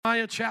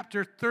Jeremiah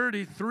chapter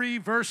 33,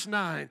 verse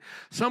 9.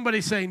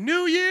 Somebody say,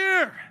 New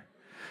year,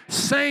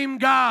 same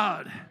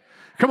God.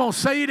 Come on,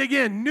 say it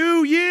again.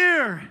 New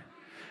year,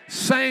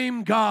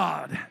 same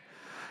God.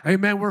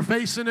 Amen. We're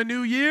facing a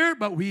new year,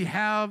 but we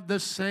have the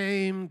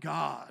same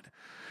God.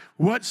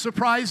 What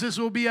surprises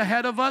will be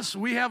ahead of us,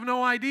 we have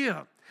no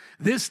idea.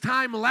 This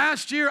time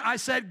last year, I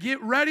said,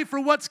 get ready for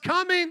what's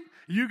coming.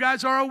 You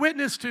guys are a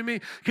witness to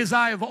me because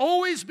I have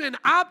always been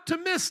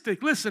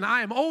optimistic. Listen,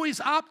 I am always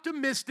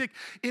optimistic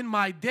in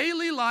my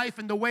daily life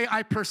and the way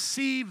I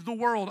perceive the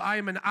world. I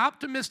am an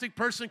optimistic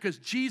person because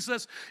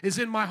Jesus is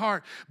in my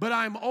heart. But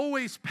I'm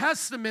always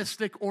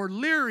pessimistic or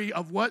leery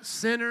of what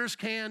sinners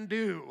can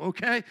do,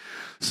 okay?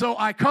 So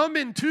I come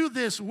into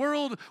this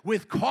world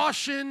with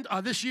cautioned,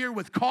 this year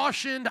with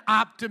cautioned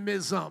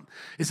optimism.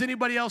 Is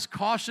anybody else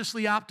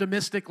cautiously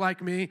optimistic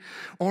like me?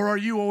 Or are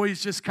you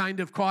always just kind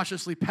of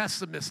cautiously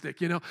pessimistic?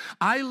 You know,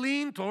 I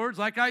lean towards,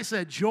 like I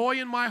said, joy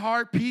in my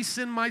heart, peace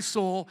in my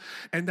soul,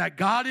 and that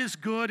God is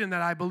good and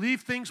that I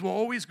believe things will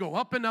always go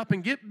up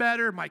and get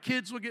better. My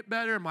kids will get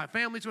better. My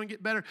family's going to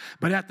get better.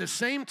 But at the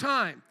same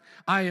time,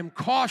 I am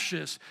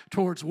cautious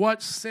towards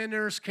what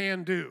sinners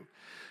can do.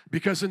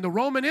 Because in the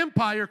Roman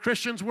Empire,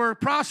 Christians were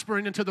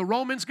prospering until the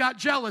Romans got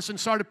jealous and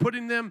started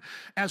putting them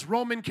as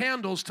Roman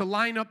candles to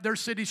line up their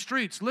city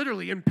streets,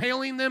 literally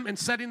impaling them and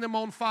setting them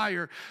on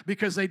fire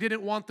because they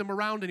didn't want them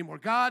around anymore.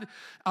 God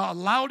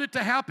allowed it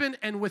to happen,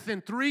 and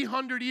within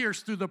 300 years,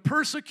 through the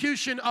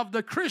persecution of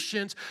the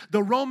Christians,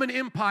 the Roman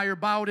Empire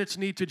bowed its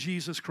knee to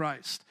Jesus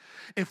Christ.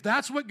 If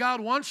that's what God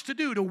wants to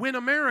do to win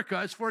America,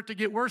 is for it to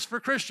get worse for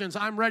Christians,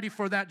 I'm ready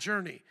for that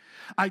journey.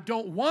 I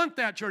don't want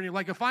that journey.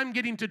 Like if I'm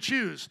getting to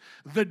choose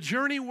the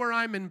journey where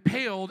I'm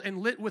impaled and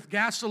lit with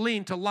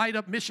gasoline to light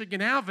up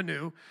Michigan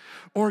Avenue,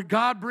 or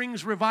God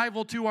brings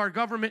revival to our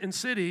government and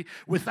city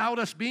without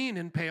us being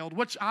impaled,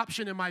 which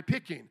option am I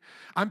picking?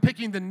 I'm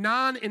picking the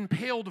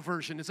non-impaled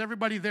version. Is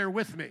everybody there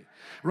with me?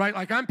 Right?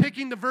 Like I'm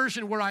picking the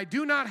version where I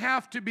do not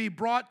have to be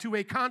brought to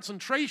a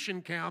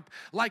concentration camp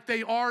like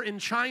they are in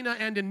China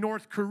and in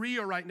North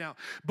Korea right now.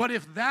 But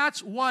if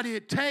that's what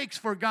it takes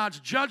for God's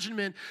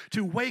judgment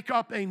to wake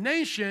up a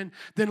nation,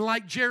 then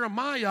like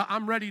Jeremiah,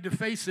 I'm ready to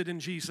face it in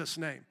Jesus'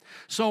 name.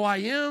 So I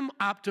am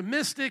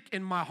optimistic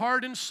in my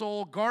heart and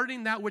soul,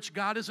 guarding that which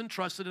God has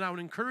entrusted, and I would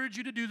encourage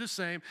you to do the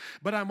same.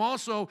 But I'm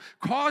also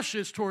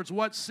cautious towards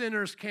what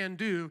sinners can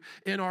do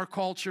in our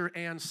culture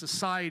and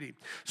society.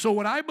 So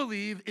what I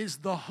believe is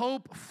the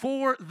hope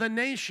for the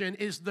nation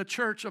is the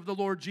church of the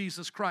Lord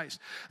Jesus Christ.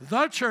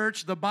 The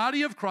church, the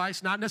body of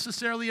Christ, not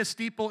necessarily a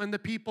steeple and the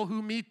people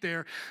who meet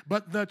there,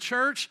 but the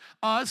church,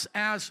 us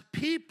as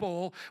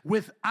people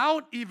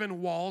without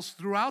even walls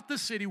throughout the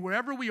city,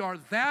 wherever we are,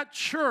 that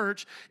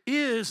church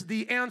is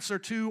the answer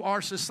to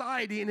our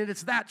society, and it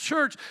is that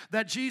church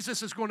that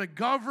Jesus is going to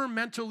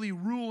governmentally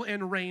rule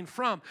and reign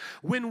from.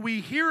 When we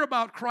hear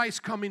about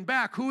Christ coming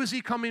back, who is he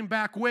coming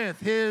back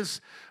with?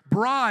 His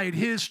bride,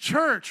 his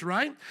church,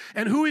 right?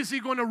 And who is he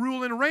going to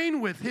rule and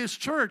reign with? His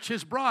church,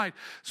 his bride.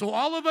 So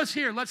all of us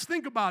here, let's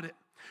think about it.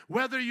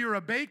 Whether you're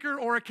a baker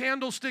or a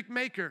candlestick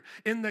maker,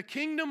 in the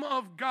kingdom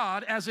of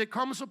God, as it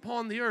comes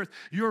upon the earth,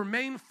 your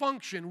main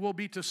function will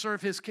be to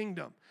serve his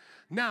kingdom.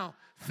 Now,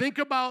 think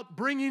about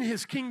bringing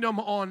his kingdom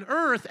on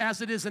earth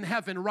as it is in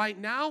heaven right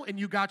now, and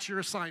you got your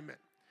assignment.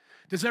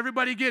 Does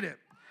everybody get it?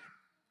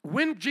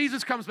 When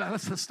Jesus comes back,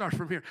 let's start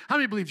from here. How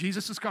many believe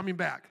Jesus is coming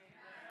back?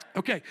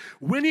 Okay,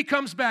 when he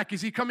comes back,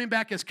 is he coming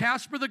back as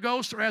Casper the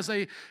Ghost or as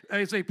a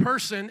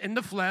person in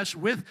the flesh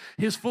with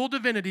his full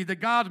divinity, the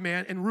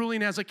God-man, and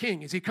ruling as a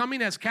king? Is he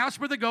coming as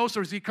Casper the Ghost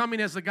or is he coming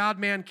as the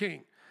God-man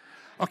king?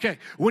 Okay,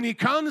 when he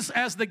comes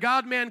as the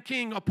God-man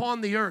king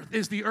upon the earth,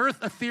 is the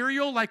earth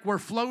ethereal like we're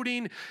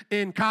floating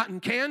in cotton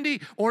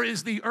candy, or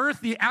is the earth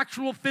the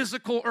actual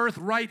physical earth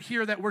right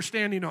here that we're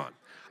standing on?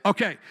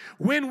 Okay,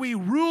 when we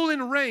rule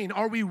and reign,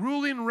 are we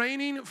ruling and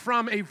reigning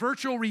from a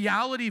virtual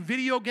reality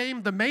video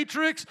game, The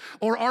Matrix,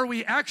 or are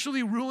we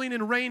actually ruling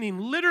and reigning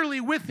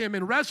literally with him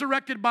in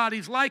resurrected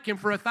bodies like him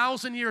for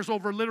 1,000 years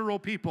over literal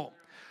people?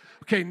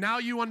 Okay, now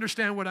you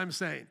understand what I'm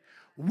saying.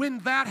 When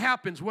that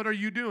happens, what are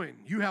you doing?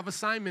 You have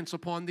assignments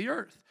upon the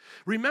earth.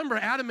 Remember,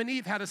 Adam and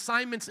Eve had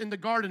assignments in the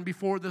garden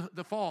before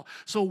the fall.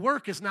 So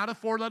work is not a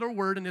four-letter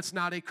word, and it's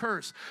not a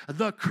curse.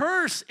 The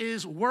curse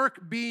is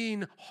work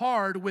being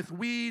hard with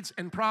weeds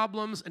and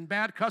problems and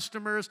bad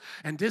customers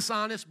and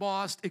dishonest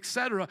boss,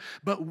 etc.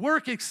 But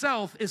work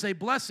itself is a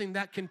blessing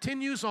that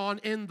continues on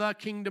in the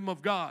kingdom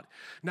of God.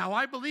 Now,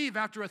 I believe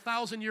after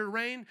 1,000-year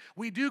reign,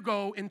 we do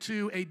go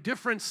into a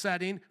different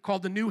setting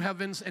called the new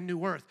heavens and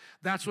new earth.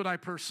 That's what I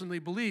personally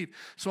believe.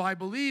 So I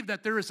believe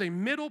that there is a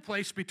middle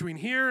place between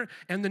here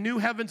and the new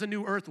heavens and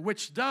new earth,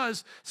 which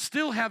does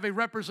still have a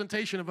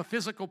representation of a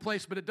physical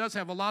place, but it does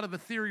have a lot of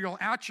ethereal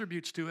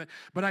attributes to it.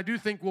 But I do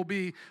think we'll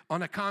be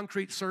on a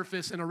concrete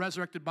surface in a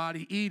resurrected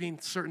body eating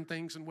certain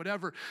things and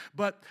whatever.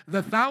 But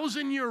the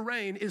 1,000-year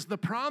reign is the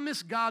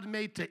promise God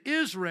made to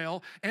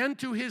Israel and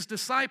to his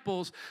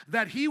disciples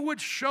that he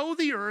would show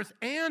the earth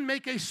and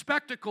make a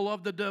spectacle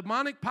of the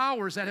demonic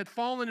powers that had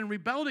fallen and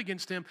rebelled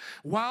against him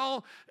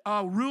while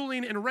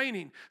ruling and reigning.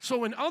 reign.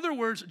 So in other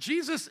words,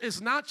 Jesus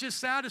is not just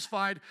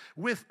satisfied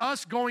with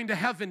us going to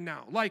heaven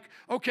now. Like,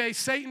 okay,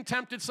 Satan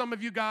tempted some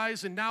of you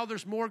guys, and now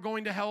there's more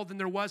going to hell than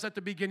there was at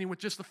the beginning with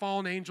just the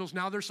fallen angels.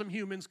 Now there's some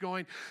humans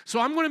going. So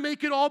I'm going to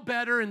make it all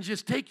better and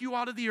just take you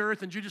out of the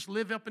earth, and you just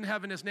live up in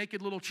heaven as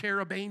naked little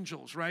cherub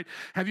angels, right?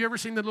 Have you ever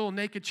seen the little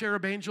naked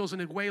cherub angels in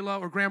Abuela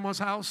or Grandma's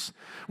house?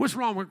 What's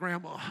wrong with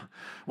Grandma?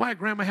 Why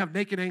Grandma have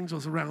naked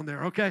angels around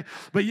there, okay?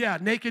 But yeah,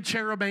 naked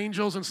cherub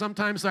angels, and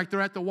sometimes like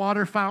they're at the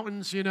water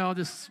fountains,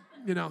 just,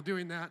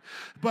 doing that.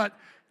 But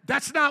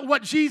that's not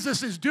what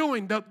Jesus is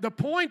doing. The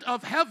point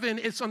of heaven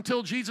is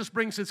until Jesus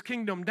brings his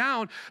kingdom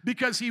down,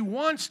 because he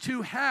wants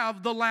to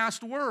have the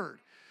last word.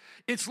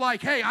 It's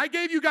like, hey, I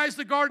gave you guys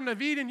the Garden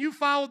of Eden. You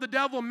followed the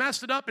devil,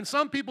 messed it up, and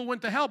some people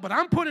went to hell. But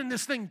I'm putting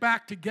this thing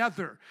back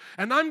together.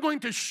 And I'm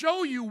going to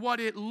show you what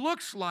it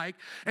looks like.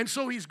 And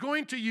so he's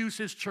going to use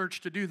his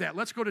church to do that.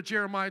 Let's go to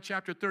Jeremiah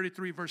chapter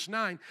 33, verse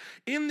 9.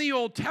 In the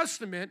Old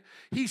Testament,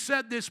 he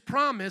said this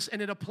promise,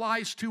 and it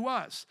applies to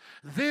us.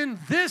 Then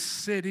this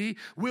city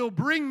will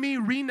bring me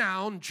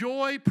renown,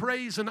 joy,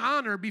 praise, and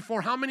honor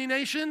before how many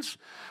nations?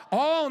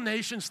 All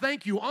nations,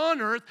 thank you,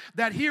 on earth,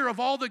 that hear of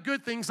all the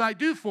good things I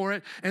do for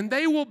it, and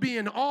they will be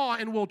in awe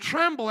and will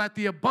tremble at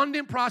the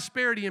abundant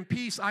prosperity and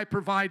peace I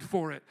provide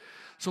for it.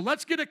 So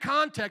let's get a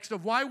context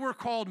of why we're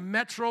called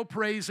Metro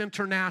Praise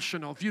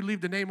International. If you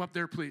leave the name up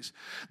there, please.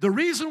 The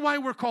reason why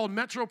we're called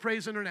Metro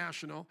Praise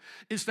International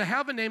is to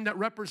have a name that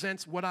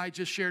represents what I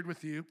just shared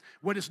with you,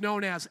 what is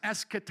known as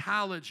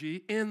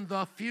eschatology in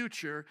the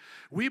future.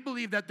 We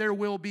believe that there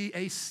will be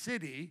a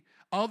city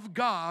of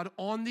God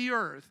on the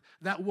earth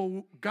that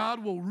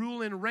God will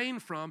rule and reign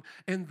from,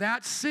 and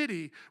that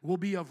city will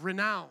be of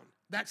renown.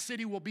 That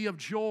city will be of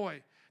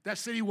joy. That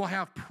city will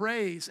have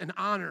praise and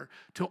honor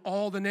to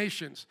all the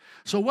nations.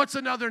 So what's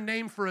another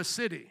name for a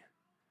city?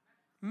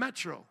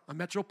 Metro, a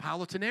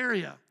metropolitan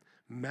area.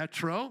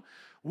 Metro.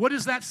 What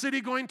is that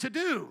city going to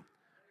do?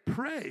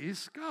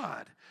 Praise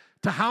God.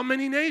 To how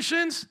many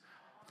nations?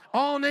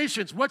 All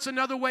nations. What's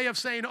another way of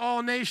saying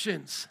all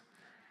nations?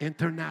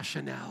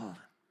 International.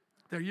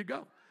 There you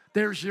go.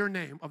 There's your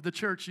name of the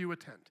church you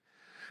attend.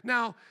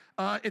 Now,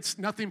 it's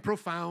nothing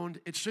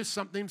profound. It's just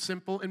something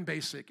simple and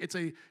basic. It's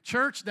a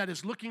church that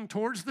is looking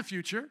towards the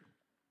future,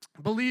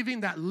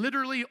 believing that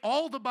literally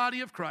all the body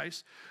of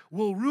Christ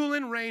will rule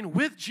and reign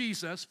with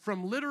Jesus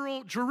from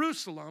literal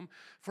Jerusalem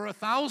for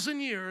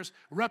 1,000 years,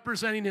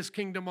 representing his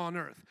kingdom on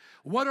earth.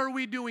 What are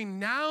we doing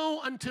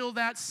now until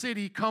that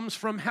city comes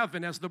from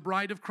heaven as the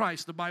bride of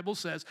Christ? The Bible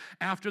says,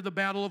 after the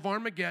battle of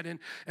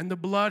Armageddon, and the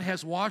blood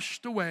has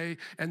washed away,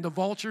 and the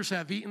vultures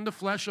have eaten the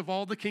flesh of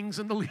all the kings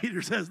and the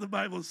leaders, as the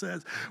Bible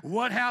says.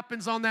 What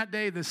happens on that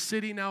day? The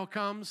city now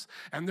comes,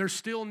 and there's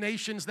still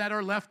nations that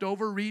are left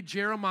over. Read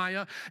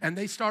Jeremiah, and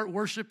they start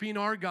worshiping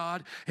our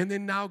God. And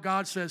then now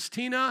God says,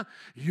 Tina,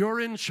 you're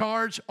in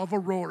charge of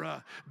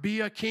Aurora. Be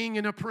a king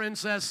and a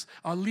princess,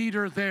 a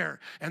leader there.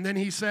 And then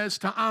he says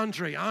to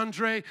Andre,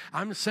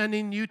 I'm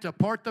sending you to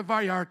Puerto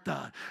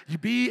Vallarta. You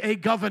be a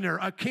governor,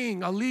 a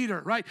king, a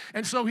leader, right?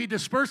 And so he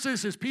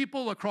disperses his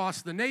people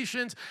across the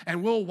nations,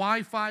 and we'll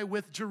Wi-Fi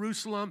with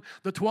Jerusalem.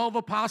 The 12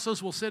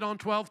 apostles will sit on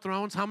 12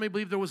 thrones. How many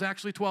believe there was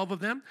actually 12 of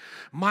them?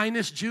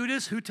 Minus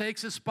Judas, who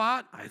takes his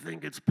spot? I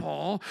think it's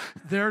Paul.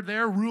 They're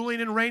there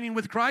ruling and reigning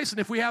with Christ. And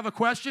if we have a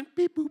question,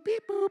 beep, boop,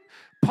 beep, boop.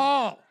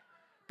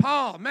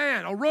 Paul,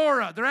 man,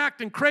 Aurora, they're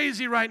acting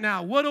crazy right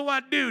now. What do I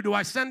do? Do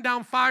I send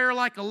down fire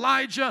like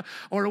Elijah?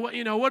 Or what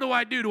do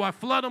I do? Do I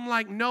flood them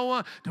like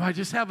Noah? Do I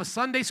just have a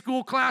Sunday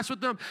school class with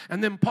them?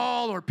 And then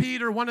Paul or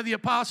Peter, one of the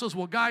apostles,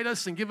 will guide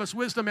us and give us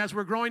wisdom as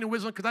we're growing in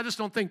wisdom, because I just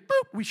don't think,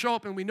 boop, we show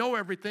up and we know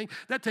everything.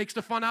 That takes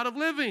the fun out of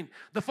living.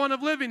 The fun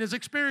of living is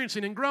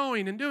experiencing and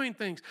growing and doing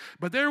things.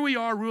 But there we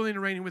are, ruling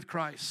and reigning with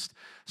Christ.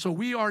 So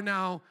we are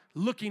now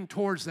looking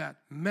towards that.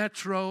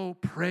 Metro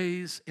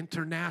Praise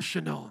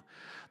International.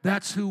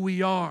 That's who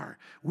we are.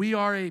 We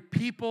are a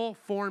people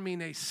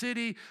forming a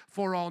city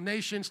for all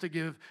nations to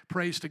give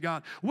praise to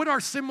God. What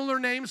are similar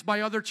names by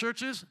other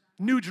churches?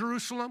 New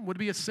Jerusalem would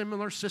be a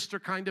similar sister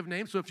kind of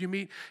name. So if you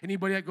meet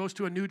anybody that goes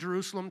to a New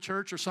Jerusalem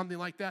church or something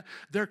like that,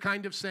 they're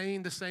kind of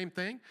saying the same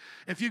thing.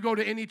 If you go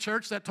to any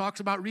church that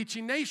talks about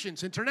reaching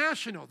nations,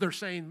 international, they're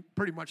saying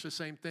pretty much the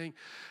same thing.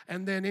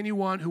 And then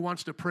anyone who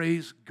wants to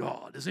praise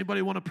God. Does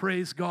anybody want to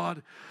praise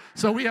God?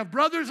 So we have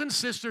brothers and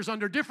sisters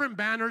under different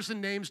banners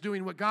and names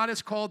doing what God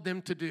has called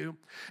them to do.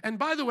 And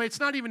by the way, it's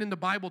not even in the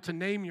Bible to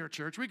name your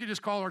church. We could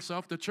just call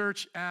ourselves the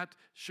Church at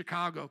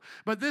Chicago.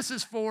 But this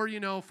is for,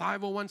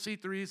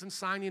 501c3s and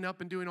signing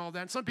up and doing all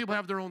that. And some people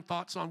have their own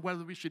thoughts on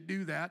whether we should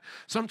do that.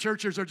 Some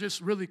churches are just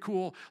really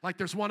cool. Like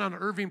there's one on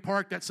Irving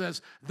Park that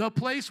says, the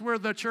place where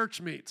the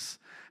church meets.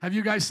 Have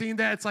you guys seen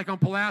that? It's like on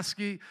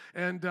Pulaski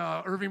and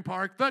Irving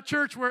Park.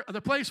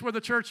 The place where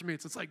the church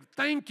meets. It's like,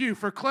 thank you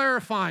for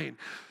clarifying.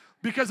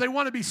 because they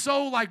want to be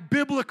so like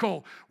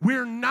biblical.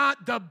 We're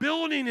not, the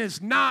building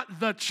is not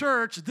the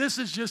church. This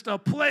is just a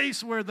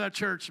place where the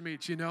church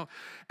meets, you know.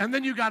 And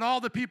then you got all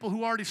the people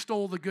who already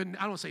stole the good,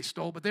 I don't say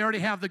stole, but they already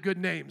have the good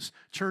names.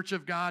 Church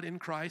of God in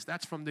Christ,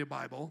 that's from the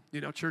Bible,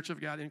 you know, Church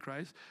of God in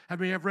Christ.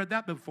 Have you ever read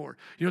that before?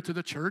 You know, to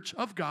the Church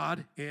of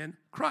God in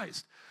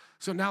Christ.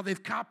 So now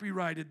they've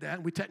copyrighted that,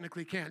 and we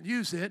technically can't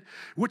use it,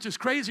 which is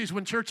crazy is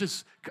when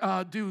churches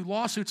do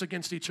lawsuits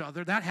against each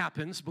other. That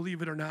happens,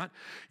 believe it or not.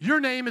 Your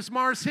name is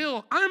Mars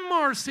Hill. I'm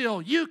Mars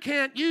Hill. You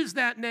can't use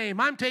that name.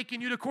 I'm taking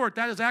you to court.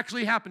 That has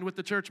actually happened with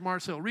the church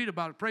Mars Hill. Read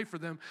about it. Pray for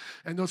them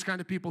and those kind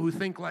of people who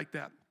think like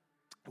that.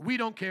 We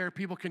don't care.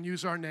 People can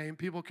use our name.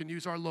 People can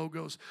use our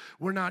logos.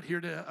 We're not here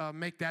to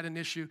make that an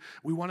issue.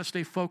 We want to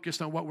stay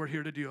focused on what we're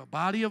here to do. A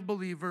body of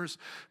believers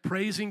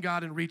praising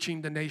God and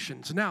reaching the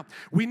nations. Now,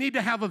 we need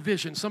to have a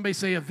vision. Somebody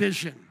say a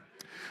vision.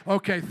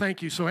 Okay,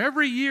 thank you. So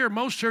every year,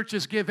 most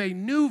churches give a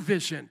new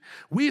vision.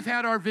 We've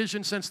had our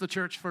vision since the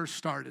church first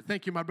started.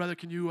 Thank you, my brother.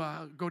 Can you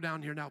go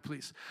down here now,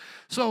 please?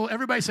 So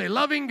everybody say,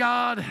 loving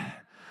God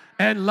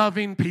and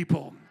loving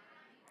people.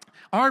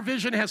 Our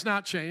vision has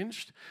not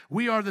changed.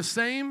 We are the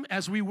same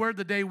as we were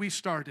the day we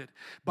started.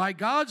 By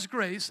God's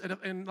grace,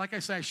 and like I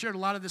said, I shared a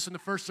lot of this in the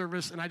first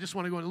service, and I just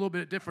want to go in a little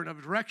bit different of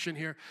a direction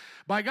here.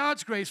 By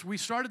God's grace, we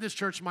started this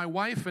church, my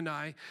wife and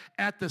I,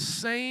 at the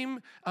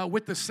same,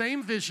 with the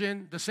same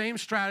vision, the same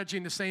strategy,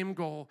 and the same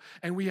goal,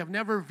 and we have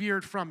never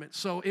veered from it.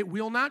 So it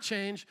will not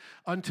change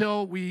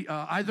until we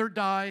either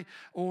die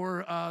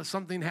or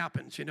something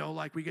happens, you know,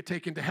 like we get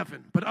taken to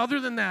heaven. But other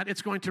than that,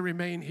 it's going to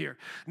remain here.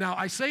 Now,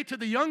 I say to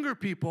the younger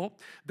people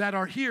that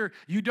are here,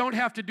 you don't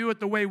have to do it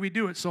the way we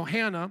do it. So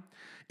Hannah,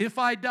 if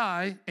I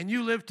die and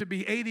you live to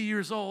be 80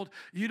 years old,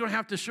 you don't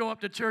have to show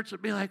up to church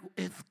and be like,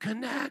 it's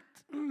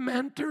Connect,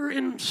 Mentor,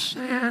 and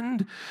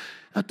Sand.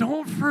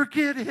 Don't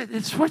forget it.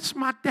 It's what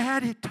my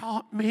daddy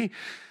taught me.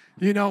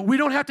 You know, we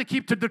don't have to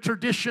keep the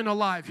tradition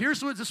alive.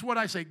 This is what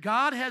I say.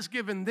 God has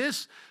given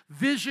this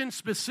vision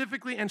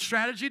specifically and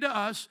strategy to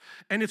us,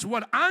 and it's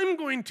what I'm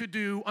going to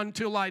do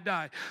until I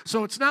die.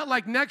 So it's not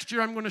like next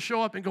year I'm going to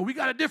show up and go, we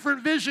got a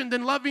different vision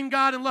than loving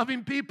God and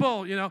loving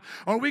people, you know,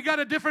 or we got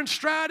a different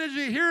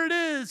strategy. Here it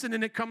is. And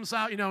then it comes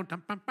out, you know,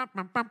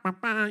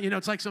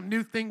 it's like some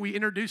new thing we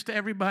introduce to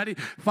everybody.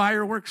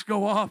 Fireworks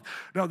go off.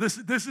 No, this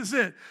is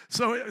it.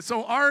 So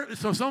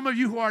some of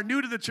you who are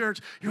new to the church,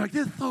 you're like,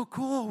 this is so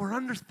cool. We're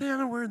understanding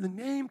where the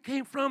name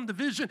came from, the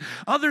vision.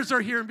 Others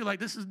are here and be like,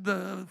 this is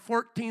the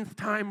 14th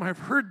time I've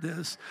heard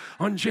this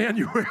on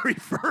January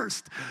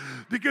 1st.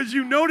 Because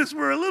you notice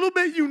we're a little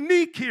bit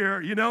unique here,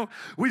 you know.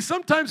 We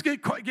sometimes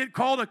get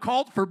called a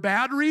cult for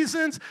bad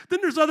reasons. Then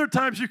there's other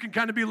times you can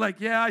kind of be like,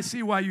 yeah, I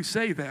see why you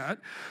say that.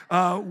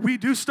 We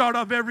do start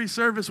off every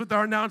service with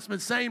our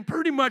announcement saying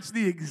pretty much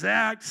the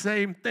exact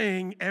same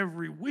thing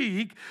every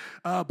week.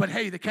 But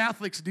hey, the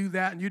Catholics do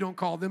that and you don't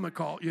call them a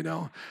cult, you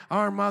know.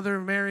 Our Mother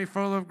Mary,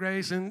 full of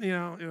grace, and you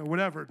know,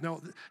 whatever.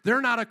 No, they're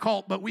not a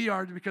cult, but we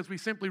are, because we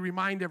simply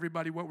remind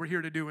everybody what we're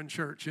here to do in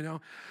church, you know.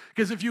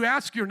 Because if you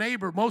ask your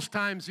neighbor, most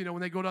times, you know,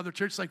 when they go to other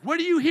churches, like, what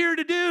are you here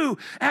to do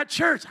at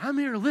church? I'm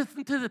here to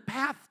listen to the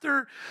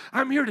pastor.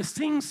 I'm here to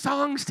sing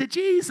songs to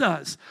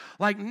Jesus.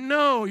 Like,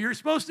 no, you're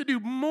supposed to do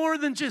more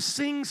than just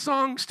sing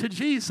songs to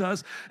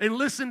Jesus and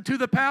listen to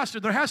the pastor.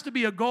 There has to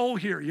be a goal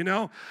here, you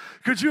know.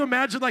 Could you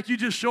imagine like you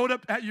just showed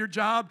up at your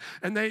job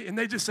and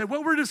they just said,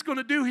 what we're just going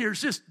to do here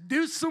is just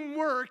do some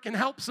work and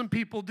help some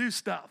people do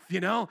stuff, you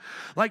know?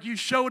 Like you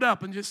showed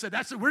up and just said,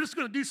 we're just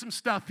going to do some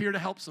stuff here to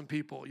help some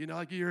people, you know?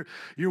 Like you're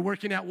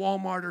working at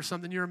Walmart or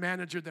something, you're a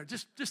manager there.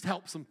 Just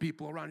help some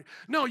people around you.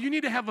 No, you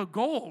need to have a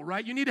goal,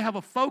 right? You need to have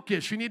a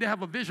focus. You need to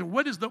have a vision.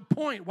 What is the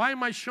point? Why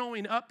am I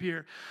showing up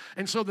here?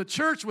 And so the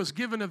church was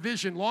given a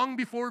vision long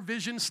before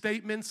vision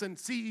statements and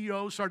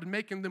CEOs started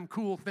making them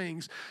cool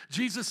things.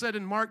 Jesus said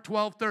in Mark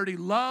 12:30,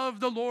 love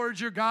the Lord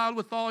your God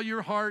with all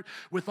your heart,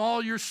 with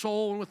all your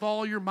soul, and with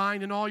all your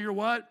mind, and all your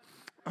what?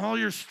 All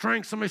your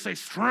strength. Somebody say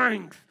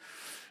strength.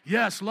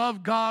 Yes,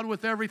 love God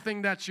with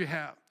everything that you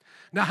have.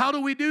 Now, how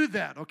do we do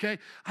that, okay?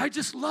 I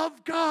just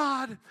love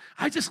God.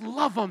 I just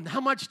love Him.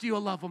 How much do you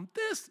love Him?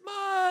 This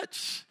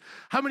much.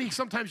 How many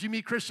sometimes you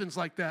meet Christians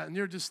like that, and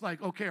you're just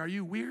like, okay, are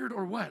you weird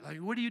or what? Like,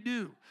 what do you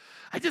do?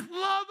 I just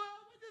love Him.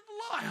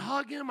 I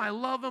hug Him. I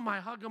love Him.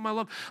 I hug Him. I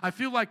love Him. I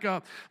feel like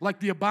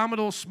the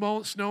abominable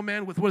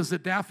snowman with, what is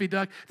it, Daffy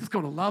Duck. Just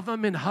going to love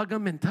Him and hug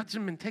Him and touch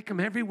Him and take Him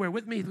everywhere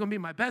with me. He's going to be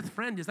my best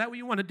friend. Is that what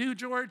you want to do,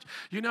 George?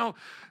 You know,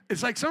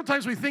 it's like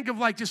sometimes we think of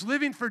like just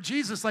living for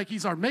Jesus like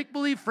He's our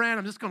make-believe friend.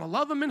 I'm just going to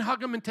love Him and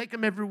hug Him and take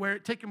Him everywhere,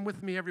 take Him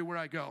with me everywhere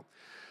I go.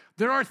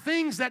 There are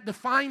things that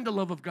define the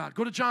love of God.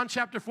 Go to John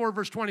chapter 4,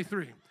 verse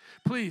 23.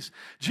 Please.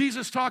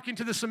 Jesus talking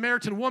to the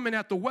Samaritan woman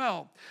at the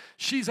well.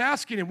 She's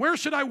asking him, where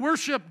should I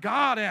worship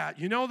God at?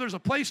 You know, there's a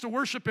place to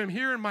worship Him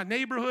here in my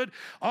neighborhood.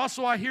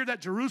 Also, I hear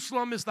that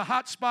Jerusalem is the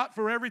hot spot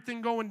for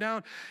everything going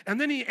down. And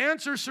then He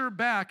answers her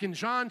back in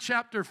John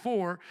chapter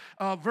 4,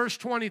 verse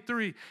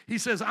 23. He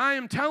says, I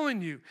am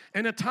telling you,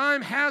 and a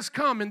time has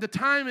come, and the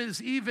time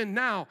is even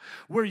now,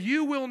 where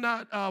you will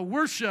not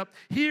worship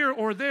here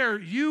or there.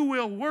 You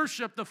will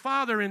worship the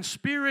Father in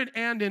spirit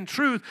and in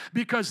truth,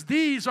 because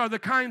these are the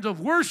kinds of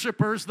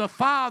worshipers the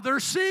Father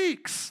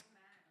seeks.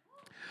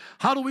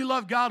 How do we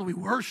love God? We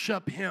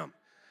worship Him.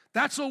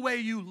 That's the way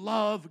you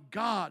love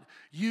God.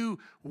 You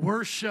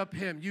worship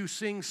Him. You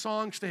sing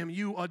songs to Him.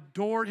 You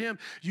adore Him.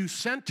 You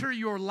center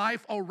your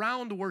life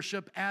around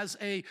worship as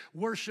a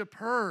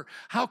worshiper.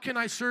 How can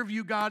I serve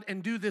you, God,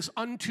 and do this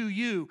unto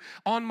you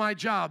on my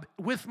job,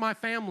 with my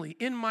family,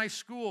 in my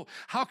school?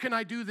 How can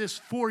I do this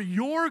for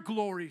your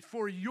glory,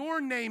 for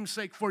your name's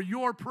sake, for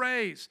your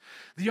praise?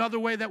 The other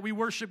way that we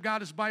worship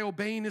God is by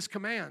obeying His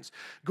commands.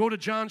 Go to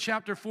John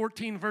chapter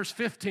 14, verse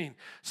 15.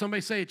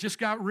 Somebody say, it just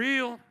got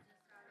real.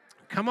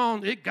 Come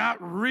on, it got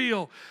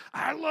real.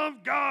 I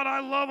love God. I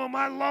love Him.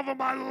 I love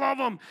Him. I love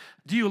Him.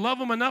 Do you love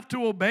Him enough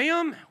to obey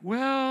Him?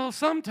 Well,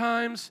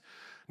 sometimes.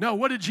 No,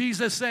 what did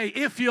Jesus say?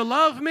 If you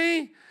love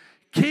me,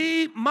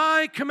 keep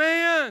my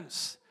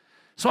commands.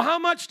 So how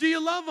much do you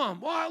love Him?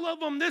 Well, I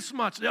love Him this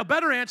much. A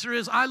better answer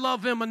is I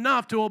love Him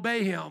enough to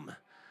obey Him.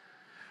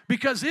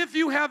 Because if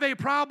you have a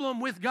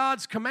problem with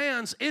God's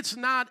commands, it's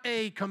not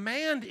a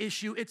command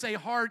issue, it's a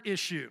heart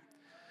issue.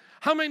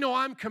 How many know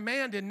I'm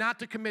commanded not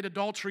to commit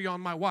adultery on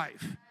my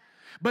wife?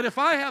 But if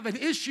I have an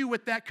issue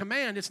with that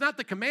command, it's not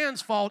the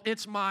command's fault,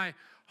 it's my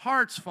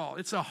heart's fault.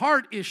 It's a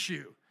heart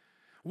issue.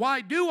 Why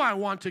do I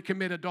want to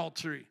commit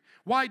adultery?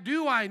 Why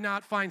do I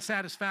not find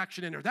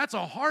satisfaction in her? That's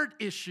a heart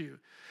issue.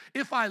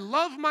 If I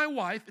love my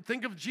wife,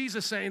 think of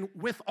Jesus saying,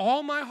 with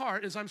all my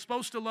heart, as I'm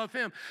supposed to love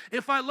Him.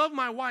 If I love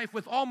my wife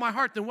with all my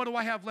heart, then what do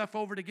I have left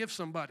over to give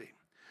somebody?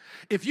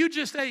 If you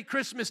just ate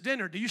Christmas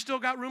dinner, do you still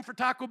got room for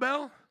Taco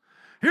Bell?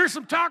 Here's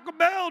some Taco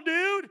Bell,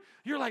 dude.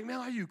 You're like, man,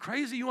 are you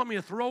crazy? You want me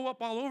to throw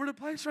up all over the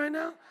place right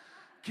now?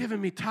 Giving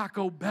me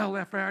Taco Bell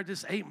after I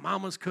just ate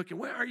Mama's cooking.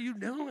 What are you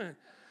doing?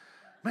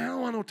 Man, I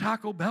don't want no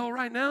Taco Bell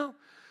right now.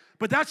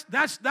 But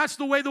that's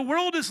the way the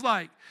world is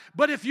like.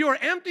 But if you're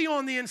empty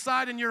on the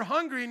inside and you're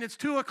hungry and it's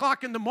 2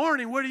 o'clock in the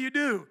morning, what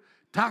do?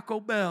 Taco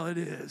Bell it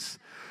is.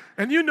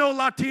 And you know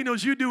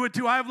Latinos, you do it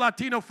too. I have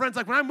Latino friends.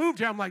 Like when I moved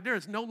here, I'm like, there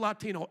is no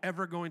Latino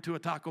ever going to a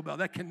Taco Bell.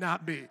 That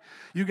cannot be.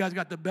 You guys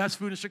got the best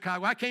food in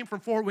Chicago. I came from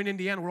Fort Wayne,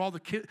 Indiana, where all the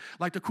kids,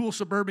 like the cool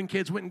suburban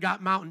kids, went and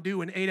got Mountain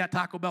Dew and ate at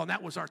Taco Bell, and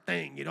that was our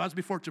thing. You know, that was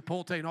before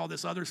Chipotle and all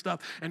this other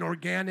stuff, and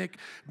organic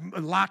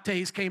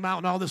lattes came out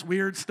and all this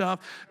weird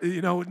stuff.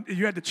 You know,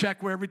 you had to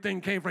check where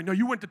everything came from. No,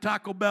 you went to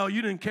Taco Bell.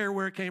 You didn't care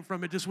where it came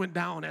from. It just went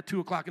down at 2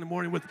 o'clock in the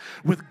morning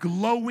with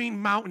glowing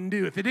Mountain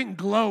Dew. If it didn't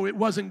glow, it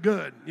wasn't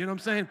good. You know what I'm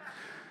saying?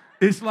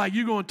 It's like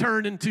you're going to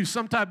turn into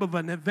some type of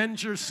an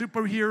Avenger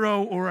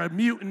superhero or a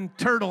mutant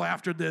turtle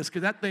after this,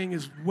 because that thing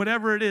is,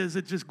 whatever it is,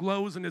 it just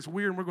glows and it's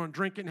weird, and we're going to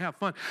drink it and have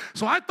fun.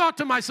 So I thought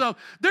to myself,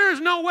 there is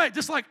no way,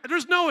 just like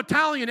there's no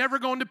Italian ever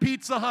going to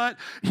Pizza Hut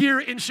here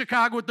in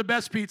Chicago with the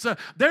best pizza.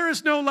 There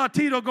is no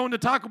Latino going to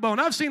Taco Bell.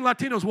 And I've seen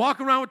Latinos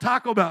walking around with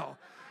Taco Bell.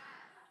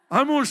 I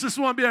almost just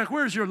want to be like,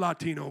 where's your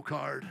Latino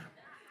card?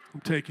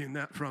 I'm taking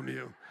that from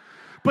you.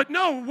 But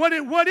no, what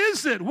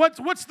is it?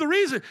 What's the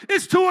reason?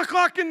 It's 2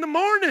 o'clock in the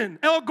morning.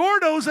 El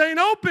Gordo's ain't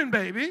open,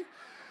 baby.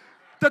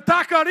 The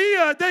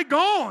taqueria, they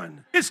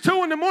gone. It's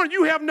 2 in the morning.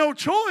 You have no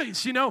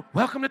choice, you know.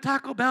 Welcome to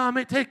Taco Bell. I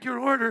may take your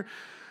order.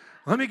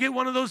 Let me get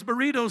one of those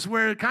burritos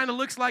where it kind of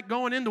looks like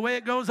going in the way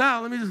it goes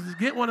out. Let me just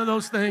get one of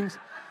those things.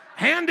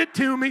 Hand it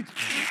to me,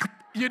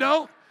 you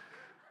know.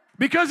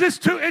 Because it's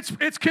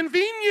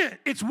convenient.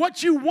 It's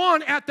what you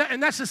want at that,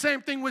 and that's the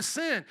same thing with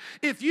sin.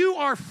 If you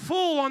are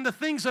full on the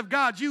things of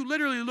God, you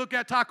literally look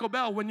at Taco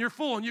Bell when you're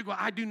full and you go,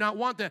 I do not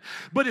want that.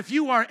 But if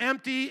you are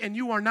empty and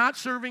you are not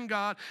serving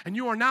God and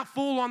you are not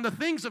full on the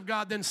things of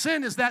God, then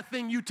sin is that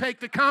thing you take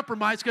to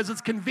compromise because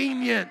it's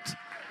convenient.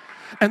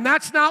 And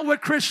that's not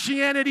what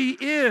Christianity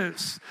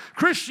is.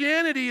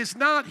 Christianity is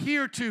not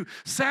here to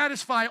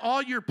satisfy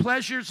all your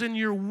pleasures and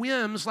your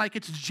whims like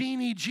it's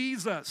Genie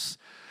Jesus.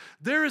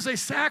 There is a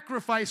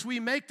sacrifice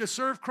we make to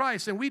serve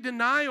Christ, and we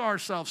deny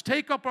ourselves,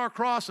 take up our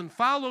cross, and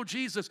follow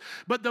Jesus.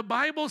 But the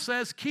Bible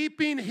says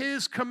keeping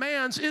His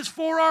commands is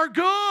for our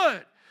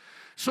good.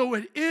 So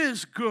it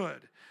is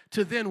good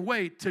to then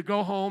wait to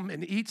go home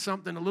and eat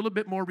something a little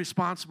bit more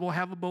responsible,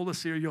 have a bowl of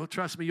cereal.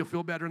 Trust me, you'll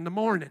feel better in the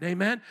morning.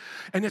 Amen?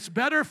 And it's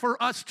better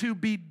for us to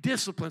be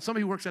disciplined.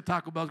 Somebody who works at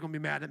Taco Bell is going to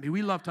be mad at me.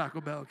 We love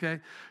Taco Bell, okay?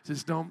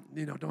 Just don't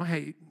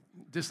hate.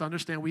 Just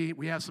understand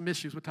we have some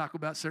issues with Taco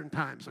Bell at certain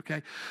times,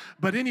 okay?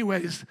 But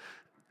anyways,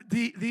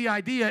 the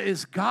idea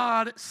is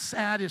God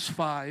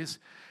satisfies,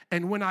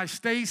 and when I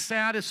stay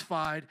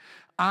satisfied,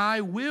 I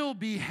will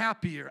be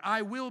happier.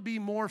 I will be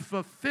more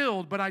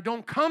fulfilled, but I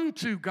don't come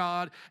to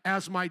God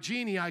as my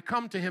genie. I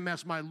come to Him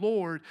as my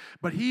Lord,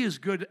 but He is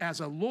good as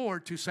a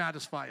Lord to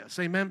satisfy us.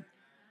 Amen?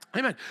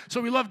 Amen.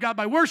 So we love God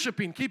by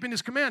worshiping, keeping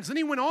His commands. Then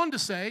He went on to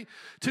say,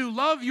 to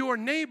love your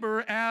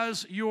neighbor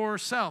as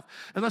yourself.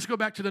 And let's go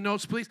back to the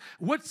notes, please.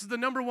 What's the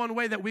number one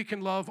way that we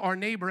can love our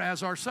neighbor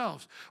as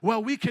ourselves?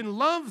 Well, we can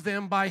love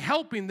them by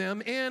helping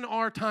them in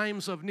our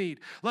times of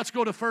need. Let's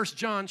go to 1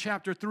 John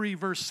chapter 3,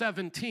 verse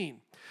 17.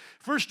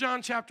 1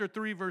 John chapter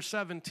 3, verse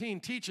 17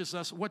 teaches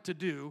us what to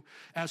do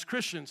as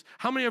Christians.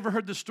 How many have ever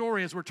heard the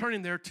story as we're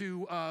turning there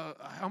to,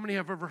 how many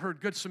have ever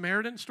heard Good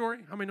Samaritan story?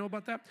 How many know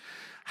about that?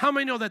 How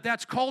many know that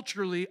that's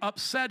culturally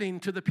upsetting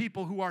to the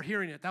people who are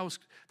hearing it? That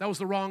was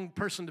the wrong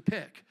person to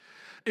pick.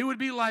 It would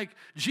be like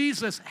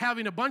Jesus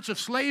having a bunch of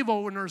slave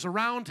owners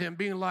around him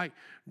being like,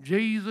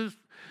 Jesus,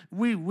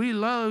 we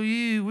love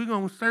you. We're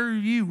going to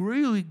serve you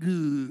really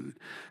good.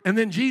 And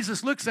then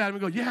Jesus looks at him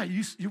and goes, yeah,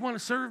 you want to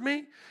serve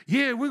me?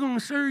 Yeah, we're going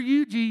to serve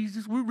you,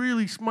 Jesus. We're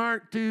really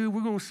smart, too.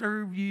 We're going to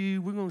serve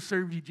you. We're going to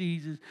serve you,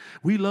 Jesus.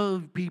 We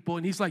love people.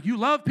 And he's like, you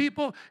love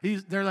people?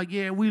 They're like,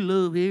 yeah, we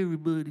love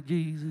everybody,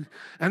 Jesus.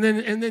 And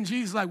then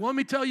Jesus is like, well, let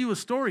me tell you a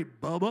story,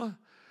 Bubba.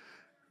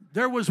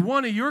 There was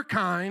one of your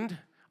kind,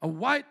 a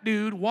white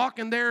dude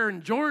walking there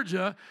in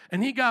Georgia,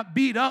 and he got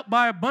beat up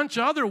by a bunch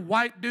of other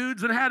white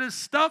dudes and had his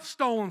stuff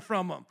stolen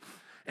from him.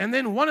 And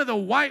then one of the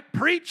white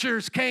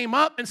preachers came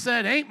up and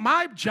said, ain't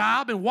my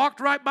job, and walked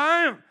right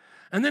by him.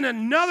 And then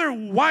another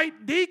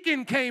white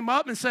deacon came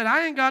up and said,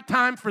 I ain't got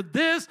time for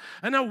this.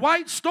 And a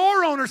white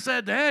store owner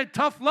said, hey,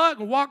 tough luck,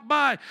 and walked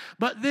by.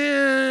 But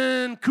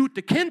then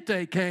Kunta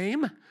Kinte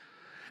came,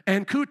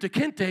 and Kunta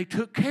Kinte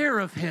took care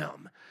of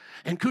him.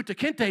 And Kunta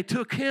Kinte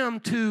took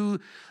him to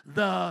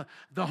the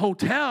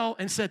hotel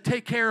and said,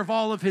 take care of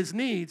all of his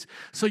needs.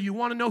 So you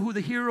want to know who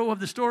the hero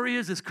of the story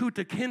is? It's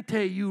Kunta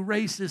Kinte, you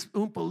racist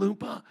Oompa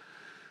Loompa.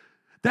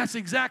 That's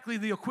exactly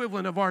the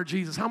equivalent of our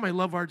Jesus. How many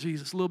love our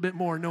Jesus? A little bit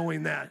more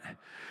knowing that.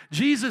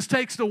 Jesus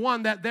takes the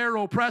one that they're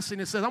oppressing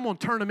and says, I'm going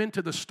to turn him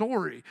into the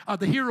story,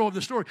 the hero of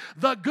the story.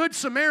 The good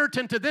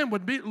Samaritan to them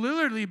would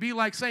literally be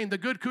like saying the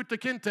good Kunta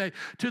Kinte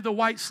to the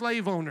white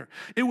slave owner.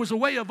 It was a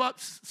way of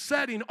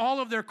upsetting all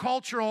of their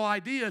cultural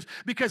ideas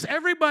because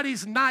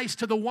everybody's nice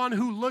to the one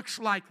who looks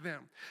like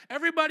them.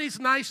 Everybody's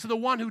nice to the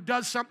one who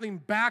does something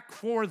back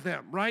for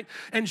them, right?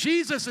 And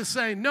Jesus is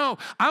saying, no,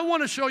 I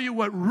want to show you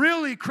what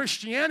really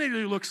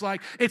Christianity looks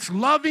like. It's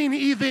loving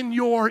even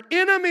your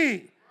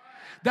enemy.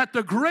 That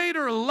the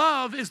greater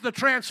love is the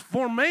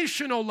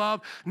transformational love,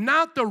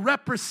 not the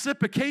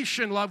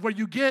reciprocation love where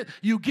you give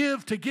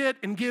to get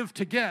and give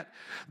to get.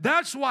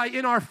 That's why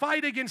in our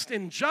fight against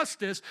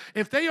injustice,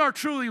 if they are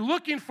truly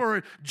looking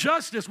for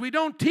justice, we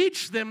don't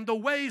teach them the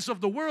ways of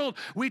the world.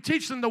 We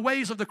teach them the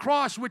ways of the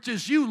cross, which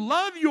is you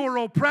love your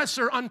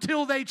oppressor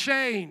until they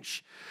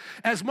change.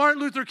 As Martin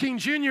Luther King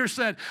Jr.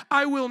 said,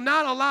 I will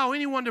not allow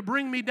anyone to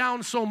bring me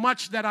down so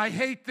much that I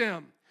hate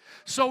them.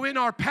 So in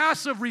our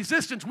passive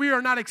resistance, we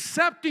are not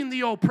accepting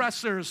the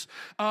oppressor's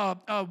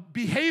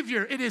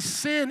behavior. It is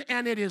sin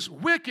and it is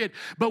wicked,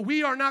 but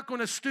we are not going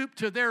to stoop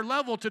to their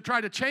level to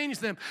try to change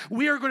them.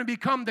 We are going to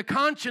become the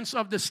conscience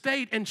of the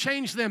state and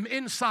change them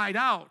inside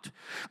out.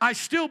 I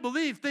still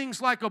believe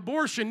things like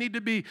abortion need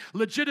to be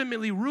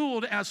legitimately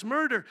ruled as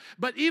murder,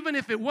 but even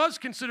if it was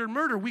considered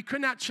murder, we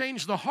could not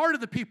change the heart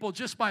of the people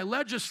just by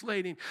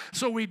legislating.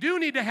 So we do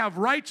need to have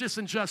righteous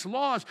and just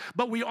laws,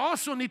 but we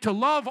also need to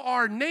love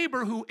our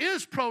neighbor who is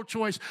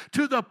pro-choice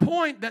to the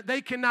point that they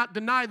cannot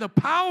deny the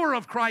power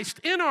of Christ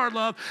in our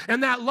love,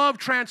 and that love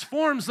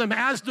transforms them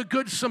as the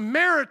Good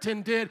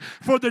Samaritan did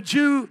for the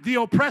Jew, the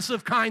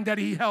oppressive kind that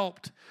he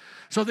helped.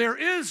 So there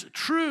is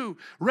true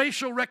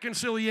racial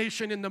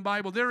reconciliation in the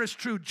Bible. There is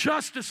true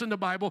justice in the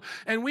Bible,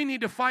 and we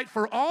need to fight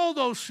for all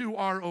those who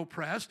are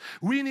oppressed.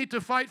 We need to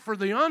fight for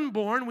the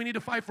unborn. We need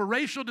to fight for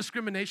racial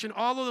discrimination,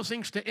 all of those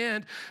things to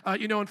end,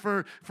 and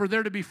for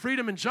there to be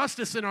freedom and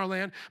justice in our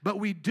land. But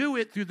we do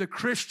it through the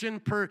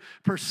Christian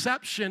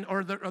perception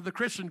or the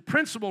Christian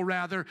principle,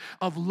 rather,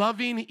 of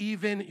loving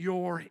even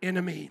your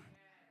enemy.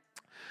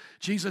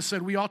 Jesus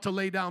said we ought to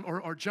lay down,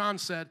 or John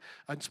said,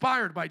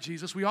 inspired by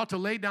Jesus, we ought to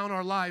lay down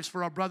our lives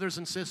for our brothers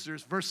and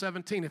sisters. Verse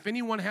 17, if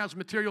anyone has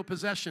material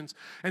possessions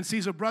and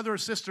sees a brother or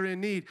sister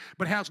in need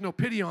but has no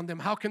pity on them,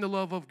 how can the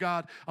love of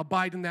God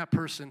abide in that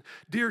person?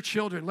 Dear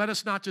children, let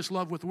us not just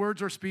love with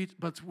words or speech,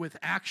 but with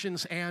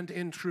actions and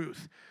in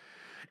truth.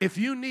 If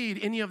you need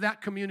any of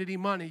that community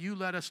money, you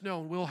let us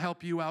know and we'll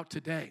help you out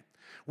today.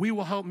 We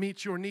will help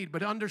meet your need.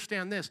 But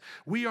understand this,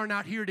 we are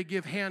not here to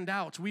give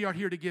handouts. We are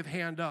here to give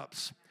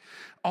hand-ups.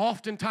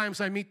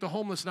 Oftentimes I meet the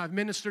homeless, and I've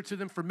ministered to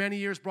them for many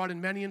years, brought in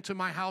many into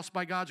my house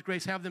by God's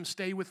grace, have them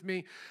stay with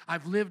me.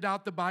 I've lived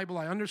out the Bible.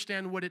 I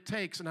understand what it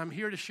takes, and I'm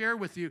here to share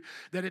with you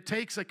that it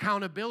takes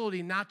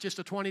accountability, not just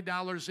a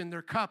 $20 in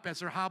their cup as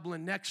they're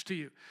hobbling next to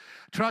you.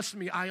 Trust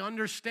me, I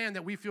understand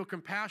that we feel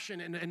compassion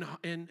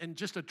and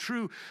just a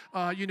true,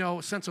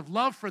 sense of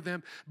love for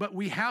them, but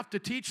we have to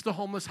teach the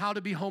homeless how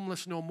to be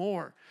homeless no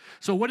more.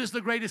 So what is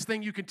the greatest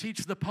thing you can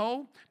teach the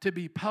po? To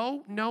be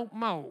po, no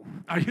mo.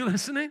 Are you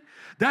listening?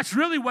 That's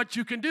really what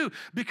you can do,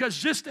 because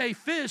just a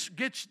fish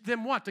gets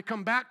them what? To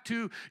come back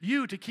to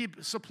you to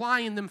keep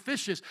supplying them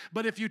fishes.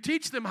 But if you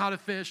teach them how to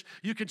fish,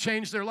 you can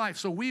change their life.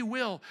 So we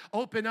will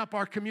open up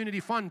our community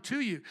fund to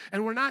you.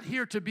 And we're not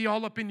here to be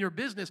all up in your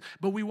business,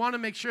 but we want to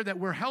make sure that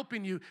we're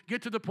helping you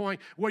get to the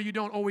point where you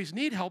don't always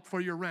need help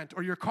for your rent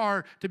or your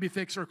car to be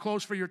fixed or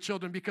clothes for your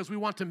children, because we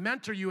want to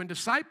mentor you and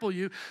disciple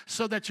you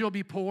so that you'll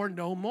be poor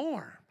no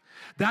more.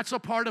 That's a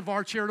part of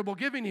our charitable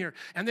giving here.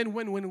 And then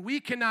when we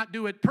cannot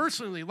do it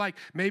personally, like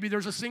maybe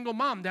there's a single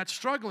mom that's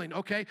struggling,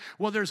 okay?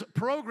 Well, there's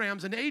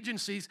programs and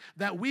agencies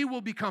that we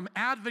will become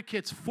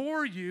advocates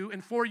for you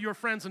and for your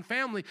friends and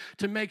family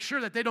to make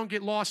sure that they don't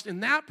get lost in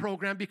that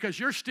program, because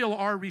you're still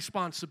our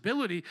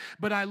responsibility.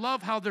 But I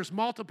love how there's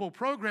multiple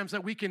programs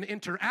that we can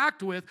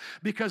interact with,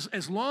 because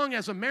as long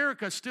as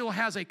America still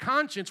has a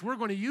conscience, we're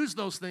going to use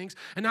those things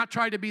and not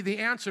try to be the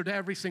answer to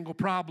every single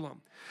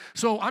problem.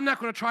 So I'm not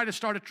going to try to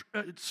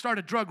start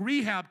a drug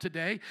rehab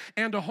today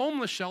and a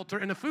homeless shelter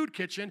and a food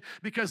kitchen,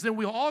 because then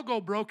we'll all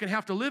go broke and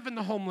have to live in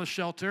the homeless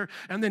shelter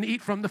and then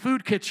eat from the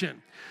food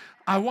kitchen.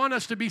 I want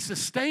us to be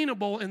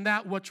sustainable in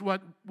that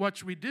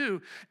what we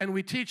do, and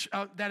we teach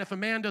that if a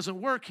man doesn't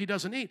work, he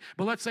doesn't eat.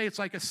 But let's say it's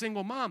like a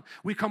single mom.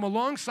 We come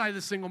alongside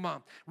the single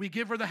mom. We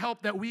give her the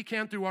help that we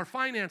can through our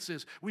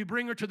finances. We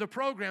bring her to the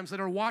programs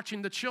that are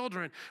watching the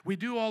children. We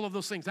do all of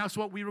those things. That's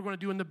what we were going to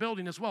do in the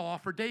building as well,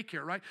 offer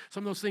daycare, right?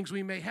 Some of those things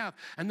we may have.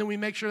 And then we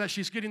make sure that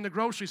she's getting the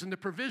groceries and the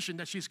provision,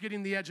 that she's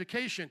getting the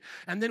education.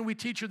 And then we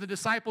teach her the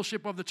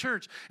discipleship of the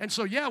church. And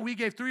so, yeah, we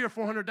gave $300 or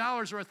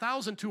 $400 or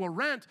 $1,000 to a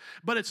rent,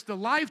 but it's the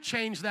life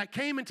change that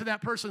came into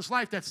that person's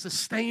life that's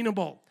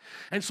sustainable.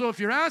 And so if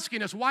you're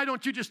asking us, why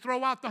don't you just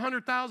throw out the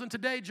 $100,000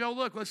 today, Joe?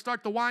 Look, let's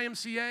start the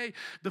YMCA,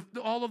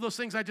 all of those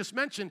things I just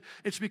mentioned.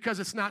 It's because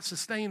it's not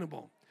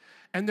sustainable.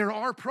 And there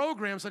are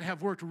programs that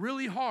have worked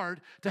really hard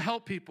to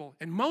help people,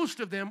 and most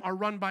of them are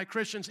run by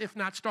Christians, if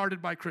not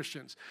started by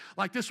Christians.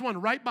 Like this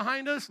one right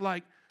behind us,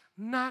 like,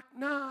 knock,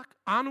 knock.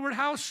 Onward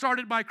House,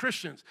 started by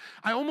Christians.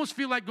 I almost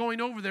feel like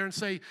going over there and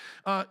say,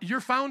 your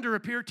founder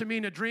appeared to me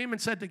in a dream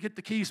and said to get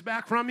the keys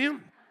back from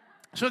you,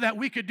 so that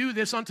we could do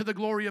this unto the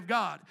glory of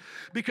God.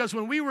 Because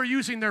when we were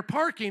using their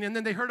parking, and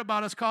then they heard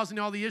about us causing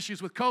all the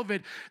issues with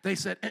COVID, they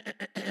said,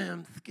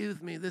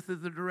 excuse me, this is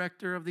the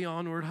director of the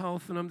Onward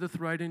House, and I'm just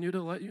writing you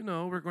to let you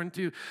know we're going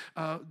to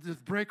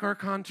just break our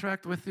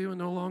contract with you and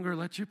no longer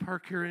let you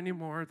park here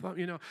anymore,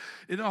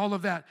 and all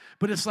of that.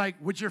 But it's like,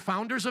 would your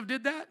founders have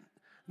did that?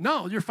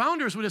 No, your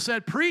founders would have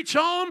said, preach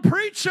on,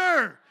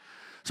 preacher.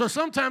 So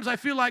sometimes I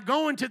feel like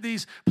going to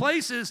these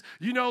places,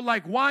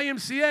 like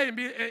YMCA,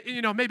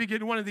 and maybe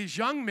getting one of these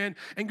young men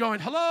and going,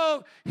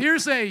 hello,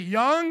 here's a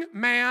young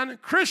man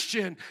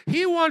Christian.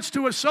 He wants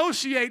to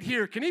associate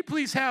here. Can he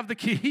please have the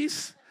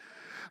keys?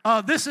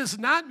 This is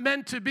not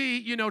meant to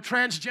be,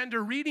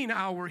 transgender reading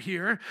hour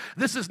here.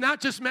 This is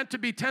not just meant to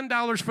be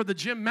 $10 for the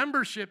gym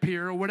membership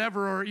here or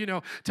whatever, or,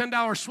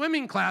 $10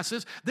 swimming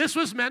classes. This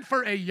was meant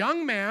for a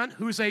young man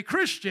who's a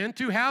Christian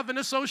to have an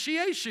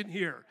association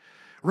here.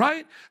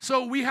 Right?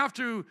 So we have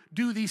to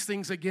do these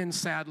things again,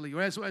 sadly.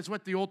 As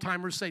what the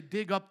old-timers say,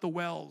 dig up the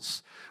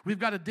wells. We've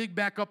got to dig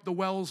back up the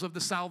wells of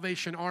the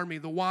Salvation Army,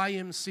 the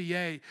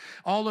YMCA,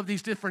 all of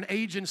these different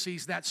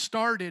agencies that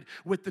started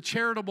with the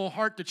charitable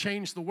heart to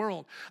change the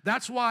world.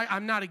 That's why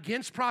I'm not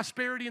against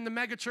prosperity in the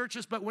mega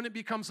churches, but when it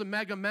becomes a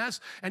mega mess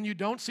and you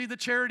don't see the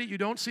charity, you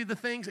don't see the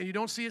things, and you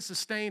don't see it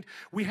sustained,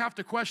 we have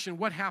to question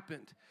what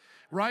happened.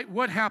 Right?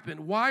 What happened?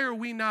 Why are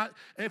we not,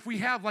 if we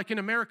have, like in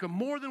America,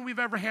 more than we've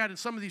ever had in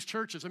some of these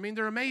churches? I mean,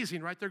 they're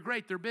amazing, right? They're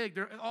great, they're big,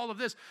 they're all of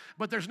this,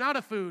 but there's not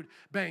a food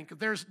bank.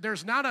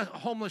 There's not a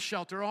homeless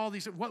shelter, all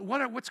these,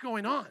 what's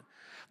going on?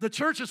 The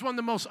church is one of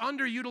the most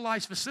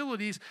underutilized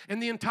facilities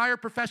in the entire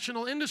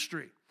professional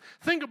industry.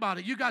 Think about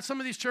it. You got some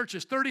of these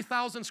churches,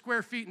 30,000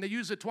 square feet, and they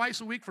use it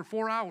twice a week for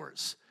 4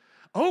 hours.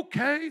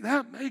 Okay,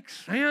 that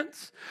makes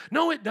sense.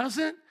 No, it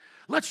doesn't.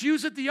 Let's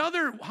use it the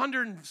other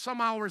 100 and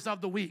some hours of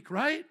the week,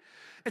 right?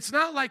 It's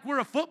not like we're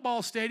a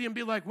football stadium,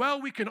 be like,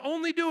 well, we can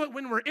only do it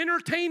when we're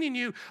entertaining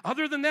you.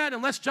 Other than that,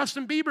 unless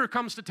Justin Bieber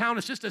comes to town,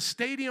 it's just a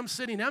stadium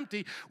sitting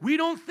empty. We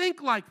don't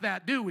think like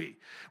that, do we?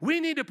 We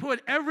need to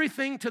put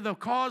everything to the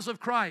cause of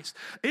Christ.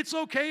 It's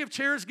okay if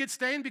chairs get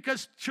stained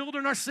because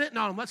children are sitting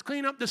on them. Let's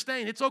clean up the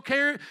stain. It's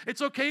okay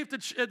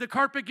if the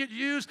carpet gets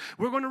used.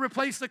 We're going to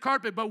replace the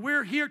carpet, but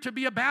we're here to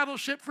be a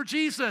battleship for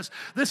Jesus.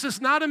 This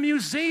is not a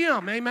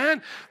museum,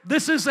 amen?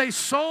 This is a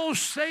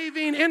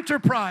soul-saving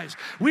enterprise.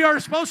 We are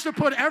supposed to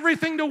put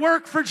everything to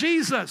work for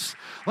Jesus.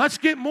 Let's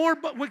get more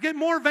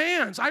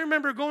vans. I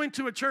remember going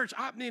to a church.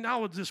 I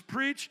would just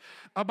preach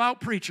about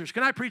preachers.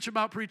 Can I preach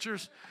about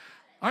preachers?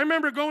 I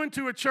remember going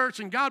to a church,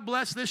 and God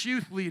bless this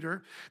youth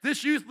leader.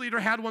 This youth leader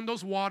had one of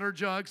those water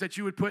jugs that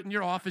you would put in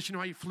your office. You know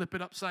how you flip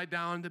it upside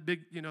down, the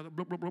big, the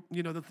bloop, bloop,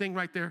 bloop, the thing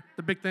right there,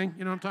 the big thing.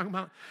 You know what I'm talking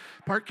about?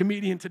 Part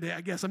comedian today,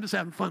 I guess. I'm just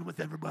having fun with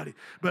everybody.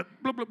 But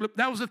bloop, bloop, bloop.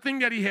 That was the thing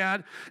that he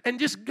had. And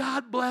just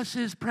God bless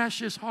his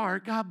precious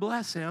heart. God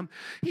bless him.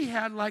 He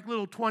had like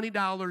little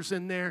 $20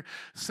 in there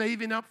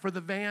saving up for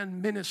the van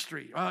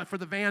ministry,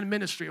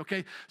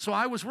 okay? So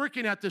I was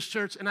working at this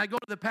church, and I go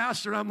to the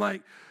pastor. I'm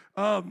like,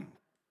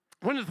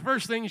 one of the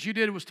first things you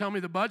did was tell me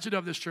the budget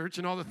of this church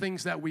and all the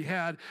things that we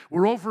had.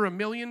 We're over $1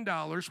 million.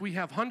 We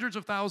have hundreds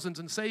of thousands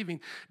in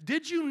saving.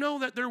 Did you know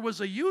that there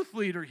was a youth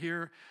leader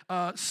here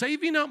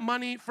saving up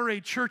money for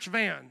a church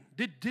van?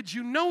 Did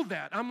you know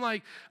that? I'm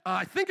like,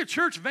 I think a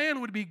church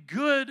van would be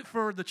good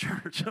for the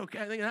church. Okay,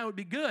 I think that would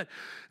be good.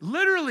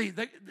 Literally,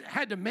 they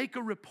had to make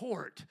a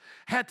report,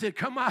 had to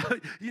come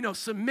out,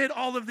 submit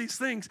all of these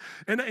things.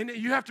 And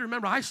you have to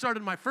remember, I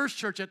started my first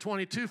church at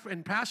 22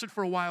 and pastored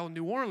for a while in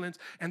New Orleans,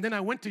 and then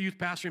I went to youth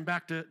pastoring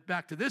back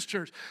to this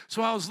church.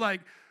 So I was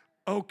like,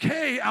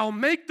 okay, I'll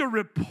make the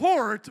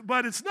report,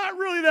 but it's not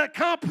really that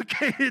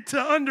complicated to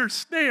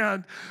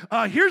understand.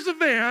 Here's a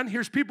van.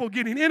 Here's people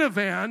getting in a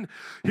van.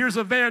 Here's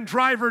a van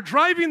driver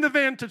driving the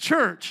van to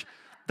church.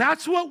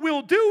 That's what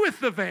we'll do with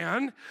the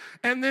van,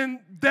 and then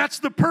that's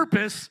the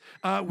purpose.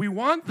 We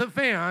want the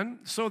van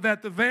so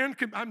that the van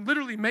can, I'm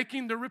literally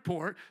making the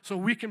report so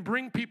we can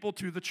bring people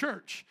to the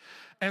church.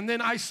 And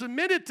then I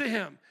submitted to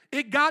him.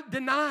 It got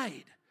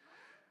denied.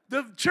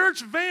 The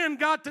church van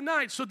got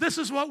denied. So this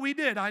is what we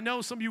did. I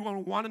know some of you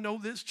want to know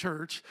this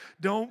church.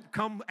 Don't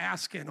come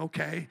asking,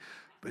 okay?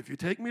 But if you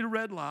take me to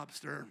Red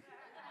Lobster,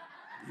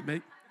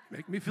 you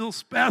make me feel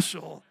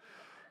special,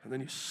 and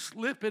then you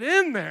slip it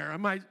in there, I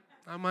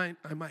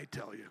might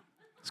tell you.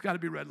 It's got to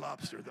be Red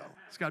Lobster, though.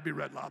 It's got to be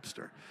Red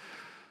Lobster.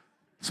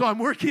 So I'm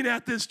working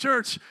at this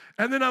church,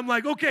 and then I'm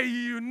like, okay,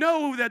 you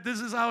know that this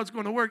is how it's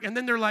going to work. And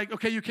then they're like,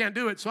 okay, you can't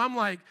do it. So I'm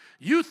like,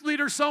 youth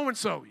leader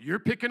so-and-so, you're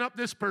picking up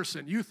this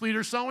person. Youth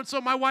leader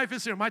so-and-so, my wife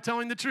is here. Am I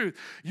telling the truth?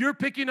 You're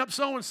picking up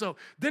so-and-so.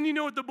 Then you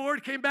know what the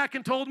board came back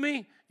and told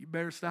me? You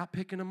better stop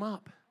picking them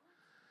up.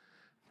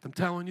 I'm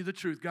telling you the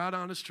truth, God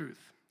honest truth.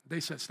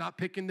 They said, stop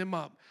picking them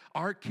up.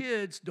 Our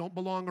kids don't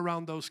belong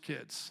around those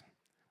kids.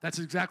 That's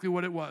exactly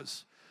what it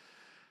was.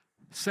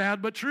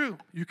 Sad but true.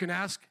 You can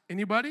ask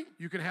anybody.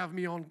 You can have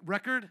me on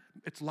record.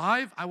 It's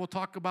live. I will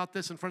talk about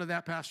this in front of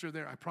that pastor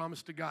there. I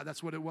promise to God,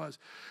 that's what it was.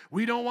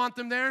 We don't want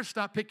them there.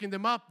 Stop picking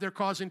them up. They're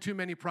causing too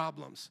many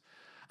problems.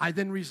 I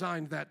then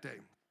resigned that day.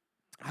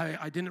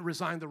 I didn't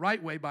resign the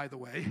right way, by the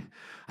way.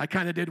 I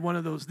kind of did one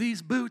of those,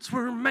 these boots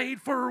were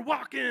made for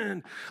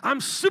walking.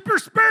 I'm super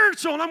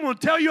spiritual, and I'm going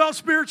to tell you how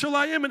spiritual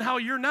I am and how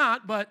you're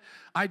not, but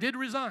I did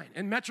resign.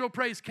 And Metro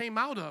Praise came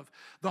out of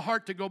the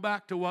heart to go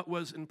back to what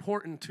was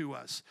important to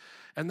us.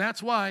 And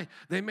that's why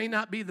they may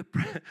not be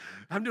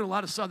I'm doing a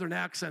lot of southern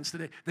accents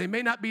today. They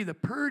may not be the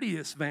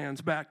prettiest vans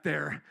back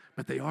there,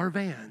 but they are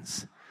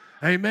vans.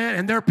 Amen.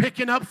 And they're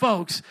picking up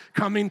folks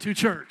coming to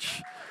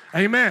church.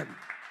 Amen.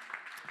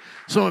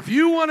 So if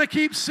you want to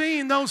keep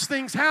seeing those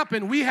things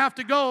happen, we have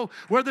to go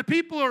where the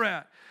people are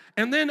at.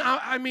 And then,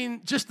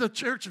 just the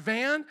church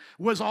van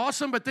was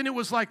awesome, but then it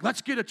was like,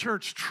 let's get a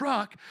church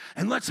truck,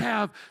 and let's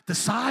have the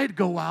side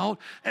go out,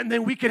 and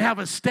then we can have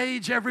a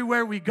stage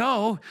everywhere we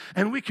go,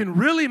 and we can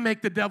really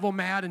make the devil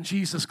mad and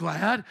Jesus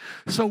glad.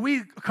 So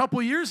a couple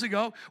years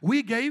ago,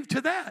 we gave to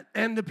that,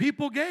 and the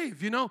people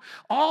gave.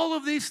 All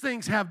of these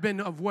things have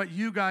been of what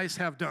you guys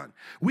have done.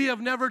 We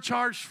have never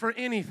charged for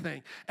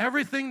anything.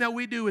 Everything that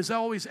we do is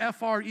always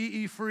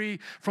FREE free,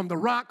 from the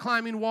rock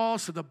climbing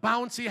walls to the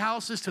bouncy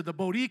houses to the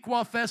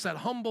Boricua Fest at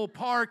Humboldt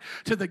Park,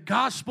 to the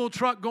gospel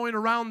truck going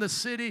around the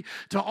city,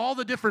 to all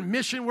the different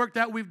mission work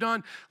that we've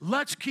done.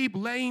 Let's keep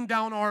laying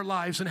down our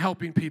lives and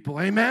helping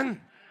people.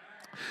 Amen?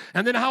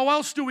 And then how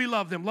else do we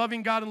love them?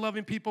 Loving God and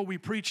loving people, we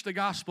preach the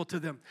gospel to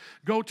them.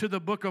 Go to the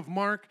book of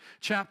Mark,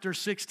 chapter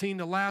 16,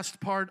 the last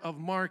part of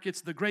Mark.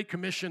 It's the Great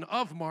Commission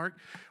of Mark.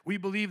 We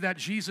believe that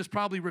Jesus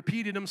probably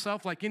repeated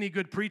himself like any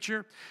good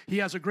preacher. He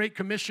has a Great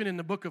Commission in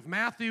the book of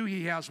Matthew.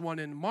 He has one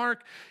in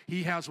Mark.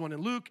 He has one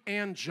in Luke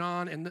and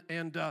John.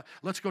 And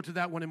let's go to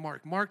that one in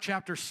Mark. Mark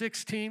chapter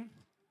 16,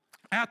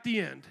 at the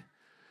end.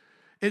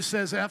 It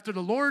says, after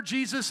the Lord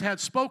Jesus had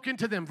spoken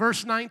to them,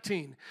 verse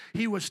 19,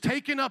 he was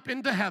taken up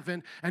into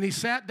heaven, and he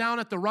sat down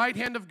at the right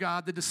hand of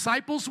God. The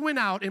disciples went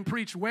out and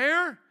preached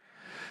where?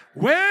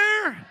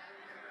 Where?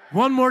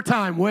 One more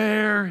time.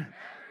 Where?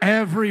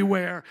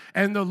 Everywhere.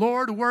 And the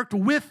Lord worked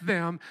with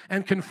them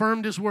and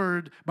confirmed his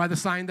word by the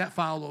sign that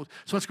followed.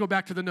 So let's go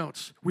back to the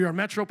notes. We are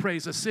Metro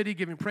Praise, a city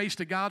giving praise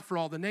to God for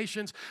all the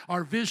nations.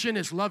 Our vision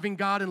is loving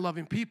God and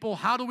loving people.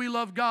 How do we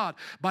love God?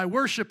 By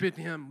worshiping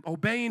him,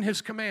 obeying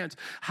his commands.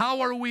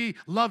 How are we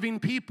loving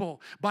people?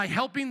 By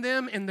helping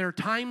them in their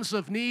times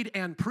of need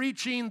and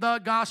preaching the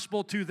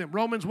gospel to them.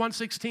 Romans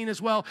 1:16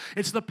 as well.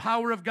 It's the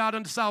power of God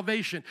unto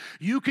salvation.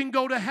 You can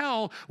go to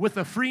hell with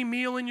a free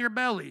meal in your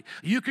belly.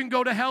 You can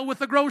go to hell with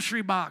a grocery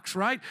box,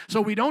 right? So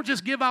we don't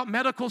just give out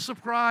medical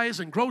supplies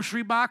and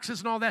grocery boxes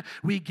and all that.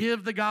 We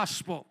give the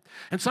gospel.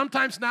 And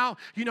sometimes now,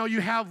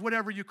 you have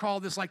whatever you call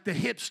this, like the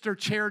hipster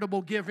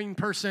charitable giving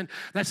person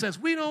that says,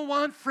 we don't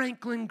want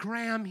Franklin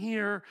Graham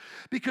here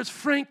because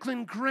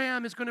Franklin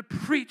Graham is going to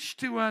preach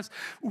to us.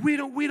 We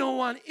don't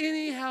want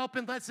any help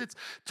unless it's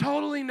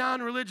totally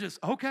non-religious.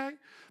 Okay,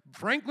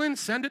 Franklin,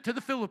 send it to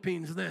the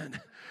Philippines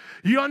then.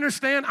 You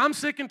understand? I'm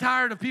sick and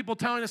tired of people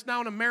telling us now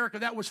in America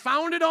that was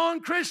founded on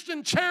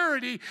Christian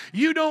charity.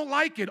 You don't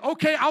like it.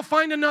 Okay, I'll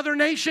find another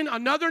nation,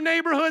 another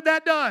neighborhood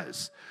that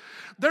does.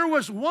 There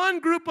was one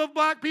group of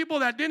black people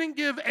that didn't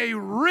give a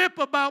rip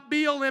about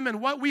BLM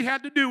and what we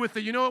had to do with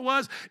it. You know what it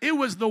was? It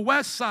was the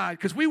West Side,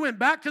 because we went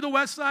back to the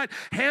West Side,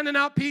 handing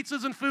out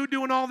pizzas and food,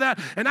 doing all that.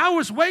 And I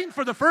was waiting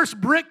for the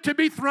first brick to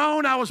be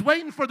thrown. I was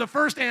waiting for the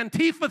first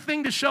Antifa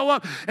thing to show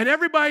up. And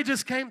everybody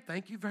just came,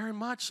 thank you very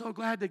much. So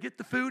glad to get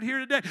the food here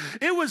today.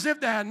 It was as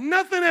if there had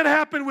nothing had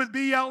happened with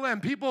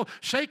BLM. People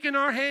shaking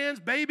our hands,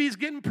 babies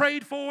getting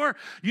prayed for.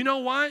 You know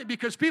why?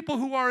 Because people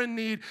who are in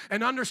need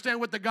and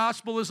understand what the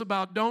gospel is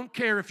about don't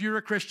care if you're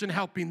a Christian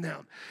helping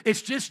them.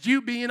 It's just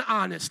you being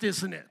honest,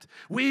 isn't it?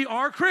 We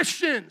are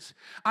Christians.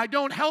 I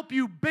don't help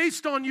you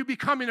based on you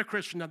becoming a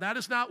Christian. Now, that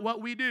is not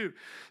what we do.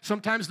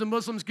 Sometimes the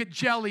Muslims get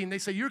jelly and they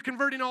say, you're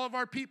converting all of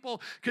our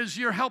people because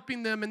you're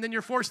helping them and then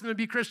you're forcing them to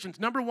be Christians.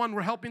 Number one,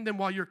 we're helping them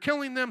while you're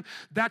killing them.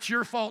 That's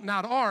your fault,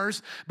 not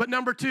ours. But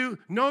number two,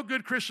 no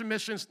good Christian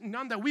missions,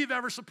 none that we've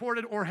ever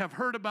supported or have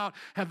heard about,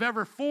 have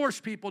ever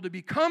forced people to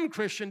become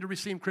Christian to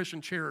receive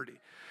Christian charity.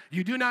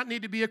 You do not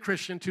need to be a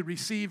Christian to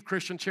receive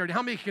Christian charity.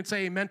 How many can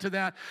say amen to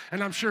that?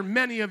 And I'm sure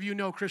many of you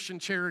know Christian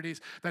charities,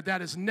 that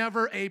is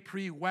never a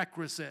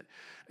prerequisite.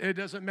 It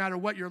doesn't matter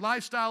what your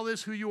lifestyle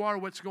is, who you are,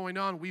 what's going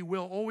on. We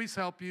will always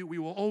help you. We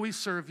will always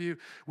serve you.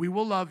 We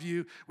will love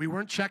you. We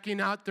weren't checking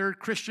out their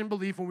Christian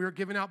belief when we were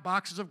giving out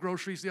boxes of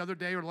groceries the other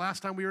day or the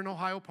last time we were in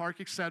Ohio Park,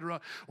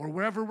 etc., or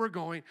wherever we're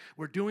going.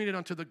 We're doing it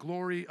unto the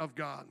glory of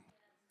God.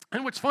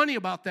 And what's funny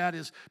about that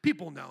is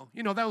people know.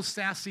 You know, those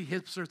sassy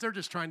hipsters, they're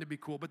just trying to be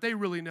cool, but they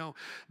really know,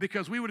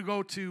 because we would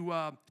go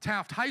to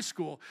Taft High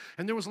School,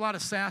 and there was a lot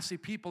of sassy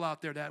people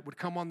out there that would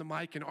come on the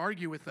mic and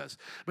argue with us.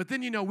 But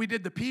then, you know, we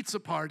did the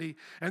pizza party,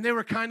 and they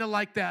were kind of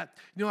like that,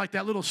 you know, like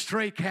that little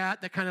stray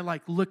cat that kind of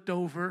like looked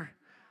over.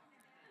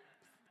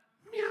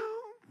 Meow.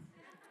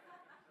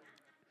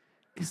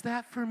 Is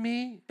that for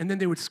me? And then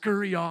they would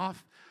scurry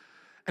off.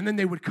 And then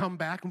they would come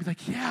back and be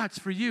like, yeah, it's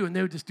for you. And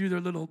they would just do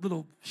their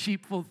little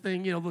sheepful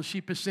thing, you know, little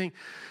sheepish thing.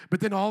 But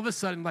then all of a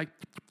sudden, like,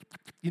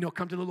 you know,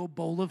 come to a little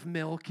bowl of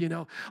milk, you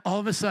know. All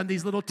of a sudden,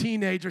 these little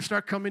teenagers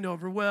start coming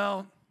over.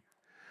 Well,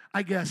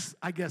 I guess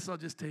I'll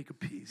just take a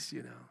piece,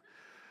 you know.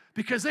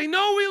 Because they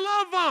know we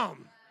love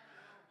them.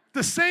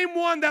 The same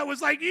one that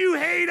was like, you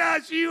hate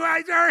us, you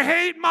guys are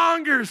hate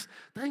mongers.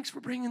 Thanks for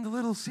bringing the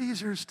Little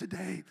Caesars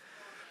today.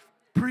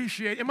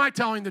 Appreciate it. Am I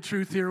telling the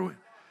truth here?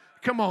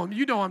 Come on,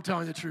 you know I'm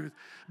telling the truth.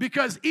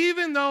 Because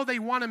even though they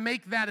want to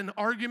make that an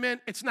argument,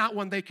 it's not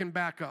one they can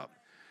back up.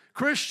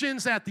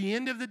 Christians at the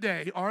end of the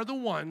day are the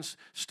ones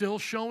still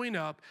showing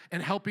up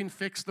and helping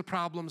fix the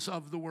problems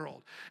of the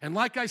world. And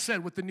like I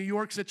said, with the New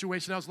York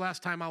situation, that was the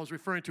last time I was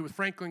referring to with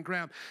Franklin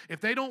Graham. If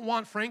they don't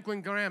want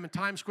Franklin Graham in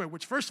Times Square,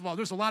 which first of all,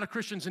 there's a lot of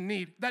Christians in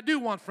need that do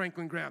want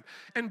Franklin Graham.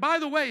 And by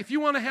the way, if you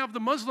want to have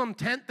the Muslim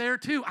tent there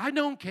too, I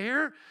don't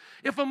care.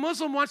 If a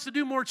Muslim wants to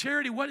do more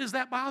charity, what is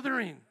that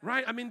bothering,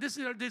 right? I mean, this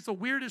is the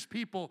weirdest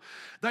people.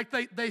 Like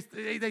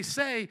they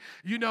say,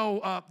 you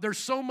know, there's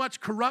so much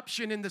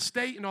corruption in the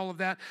state and all of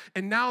that,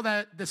 and now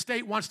that the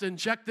state wants to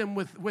inject them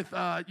with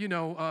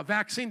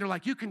vaccine, they're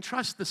like, you can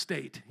trust the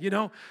state, you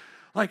know?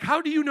 Like,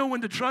 how do you know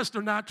when to trust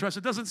or not trust?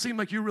 It doesn't seem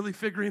like you're really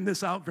figuring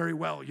this out very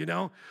well, you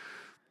know?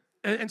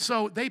 And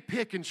so they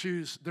pick and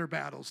choose their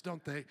battles,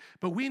 don't they?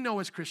 But we know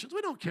as Christians,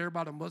 we don't care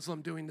about a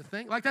Muslim doing the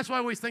thing. Like, that's why I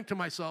always think to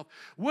myself,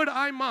 would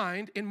I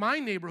mind in my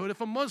neighborhood if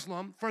a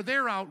Muslim, for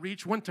their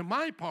outreach, went to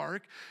my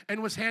park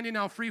and was handing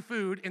out free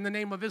food in the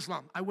name of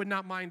Islam? I would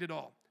not mind at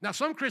all. Now,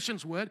 some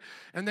Christians would,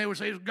 and they would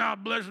say,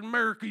 God bless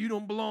America, you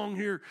don't belong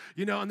here,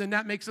 you know, and then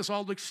that makes us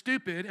all look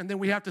stupid, and then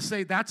we have to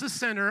say, that's a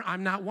sinner,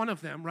 I'm not one of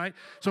them, right?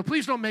 So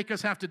please don't make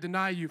us have to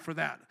deny you for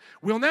that.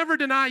 We'll never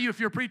deny you if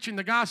you're preaching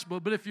the gospel,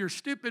 but if you're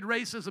stupid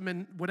racism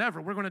and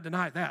whatever, we're going to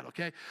deny that,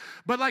 okay?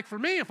 But like for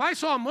me, if I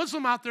saw a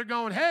Muslim out there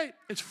going, hey,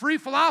 it's free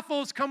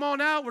falafels, come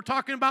on out, we're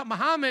talking about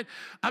Muhammad,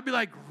 I'd be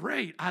like,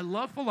 great, I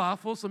love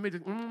falafels, let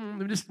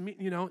me just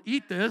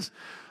eat this,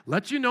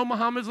 let you know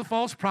Muhammad's a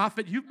false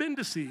prophet, you've been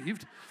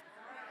deceived.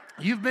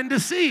 You've been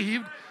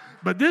deceived,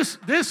 but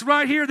this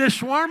right here, this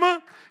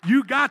shawarma,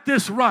 you got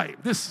this right.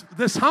 This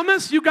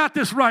hummus, you got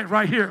this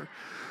right here.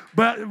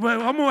 But I'm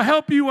going to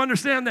help you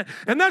understand that.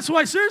 And that's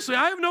why, seriously,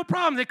 I have no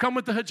problem. They come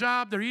with the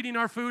hijab, they're eating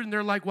our food, and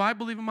they're like, well, I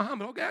believe in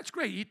Muhammad. Okay, that's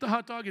great. Eat the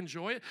hot dog,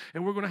 enjoy it,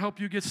 and we're going to help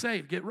you get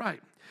saved, get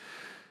right.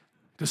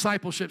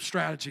 Discipleship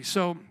strategy.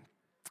 So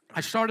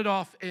I started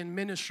off in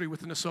ministry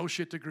with an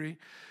associate degree.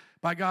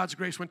 By God's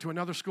grace, went to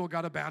another school,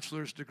 got a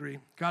bachelor's degree,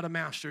 got a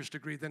master's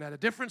degree, then at a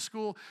different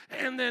school,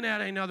 and then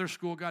at another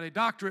school, got a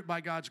doctorate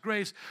by God's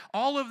grace.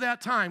 All of that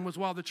time was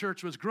while the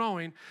church was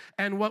growing,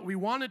 and what we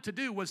wanted to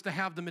do was to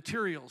have the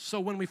materials. So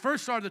when we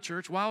first started the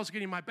church, while I was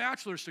getting my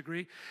bachelor's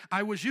degree,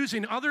 I was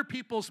using other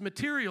people's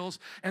materials,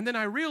 and then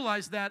I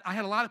realized that I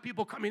had a lot of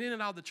people coming in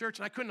and out of the church,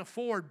 and I couldn't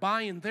afford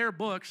buying their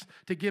books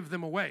to give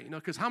them away,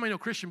 because how many know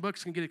Christian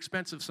books can get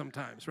expensive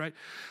sometimes, right?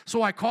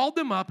 So I called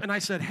them up, and I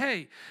said,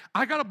 hey,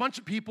 I got a bunch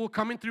of people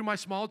coming through my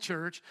small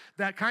church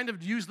that kind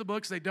of use the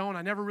books. They don't.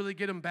 I never really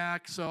get them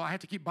back, so I have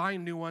to keep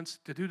buying new ones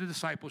to do the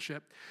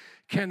discipleship.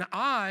 Can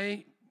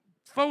I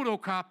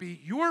photocopy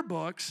your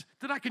books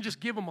that I can just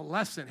give them a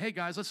lesson. Hey,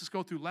 guys, let's just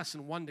go through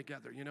lesson 1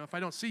 together. You know, if I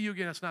don't see you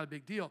again, it's not a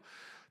big deal.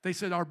 They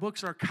said, our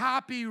books are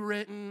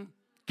copywritten,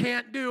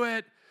 can't do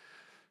it.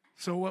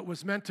 So what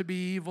was meant to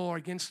be evil or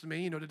against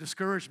me, to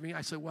discourage me,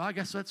 I said, well, I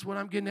guess that's what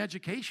I'm getting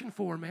education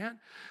for, man.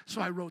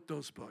 So I wrote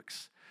those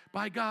books.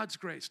 By God's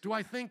grace. Do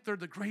I think they're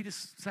the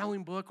greatest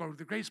selling book or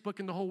the greatest book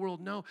in the whole world?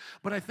 No,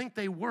 but I think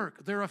they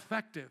work. They're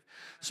effective.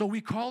 So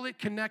we call it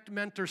Connect,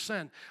 Mentor,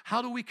 Send.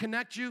 How do we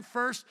connect you?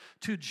 First,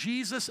 to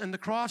Jesus and the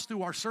cross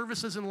through our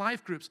services and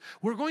life groups.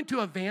 We're going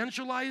to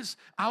evangelize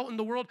out in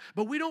the world,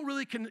 but we don't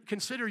really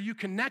consider you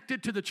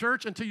connected to the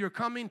church until you're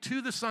coming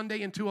to the Sunday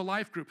into a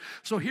life group.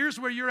 So here's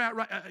where you're at.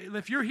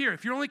 If you're here,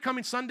 if you're only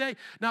coming Sunday,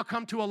 now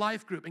come to a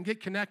life group and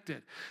get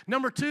connected.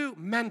 Number 2,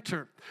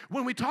 mentor.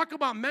 When we talk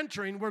about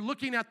mentoring, we're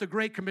looking at the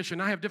Great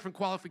Commission. I have different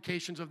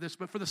qualifications of this,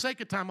 but for the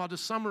sake of time, I'll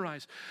just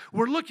summarize.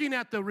 We're looking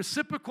at the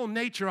reciprocal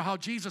nature of how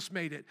Jesus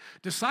made it.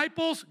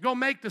 Disciples, go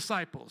make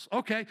disciples.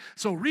 Okay,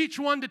 so reach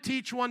one to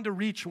teach one to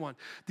reach one.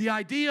 The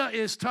idea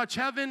is touch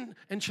heaven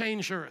and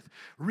change earth.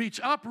 Reach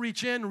up,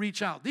 reach in,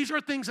 reach out. These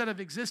are things that have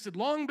existed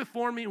long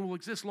before me and will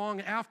exist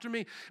long after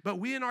me, but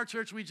we in our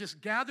church, we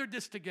just gathered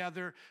this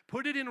together,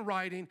 put it in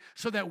writing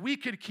so that we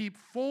could keep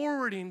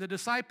forwarding the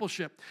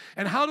discipleship.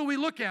 And how do we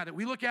look at it?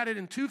 We look at it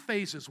in 2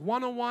 phases,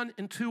 101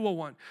 and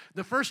 201.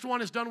 The first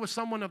one is done with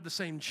someone of the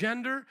same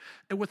gender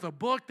and with a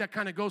book that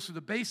kind of goes through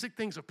the basic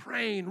things of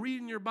praying,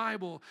 reading your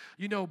Bible,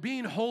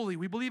 being holy.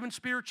 We believe in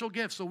spiritual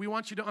gifts, so we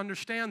want you to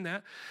understand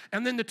that.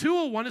 And then the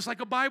 201 is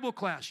like a Bible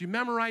class. You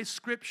memorize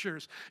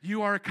scriptures.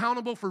 You are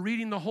accountable for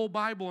reading the whole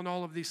Bible and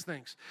all of these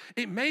things.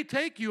 It may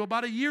take you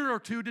about a year or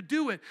 2 to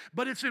do it,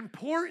 but it's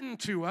important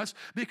to us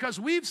because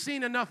we've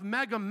seen enough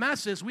mega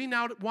messes. We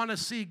now want to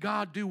see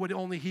God do what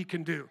only He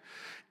can do.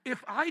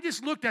 If I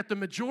just looked at the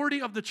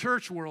majority of the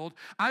church world,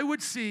 I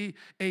would see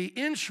an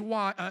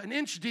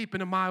inch deep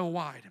and a mile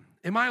wide.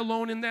 Am I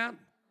alone in that?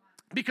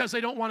 Because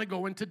they don't want to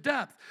go into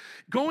depth.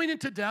 Going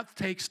into depth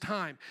takes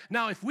time.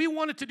 Now, if we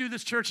wanted to do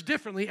this church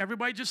differently,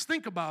 everybody just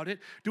think about it.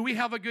 Do we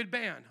have a good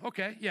band?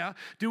 Okay, yeah.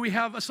 Do we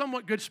have a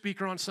somewhat good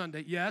speaker on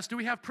Sunday? Yes. Do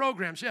we have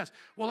programs? Yes.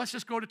 Well, let's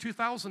just go to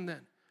 2000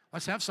 then.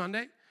 Let's have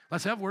Sunday.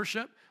 Let's have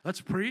worship.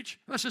 Let's preach.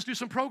 Let's just do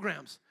some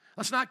programs.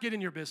 Let's not get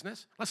in your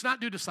business. Let's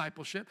not do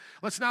discipleship.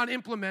 Let's not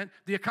implement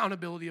the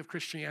accountability of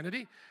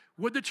Christianity.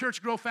 Would the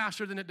church grow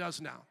faster than it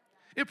does now?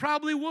 It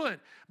probably would.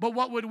 But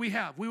what would we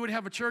have? We would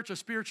have a church of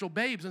spiritual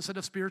babes instead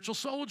of spiritual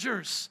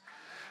soldiers.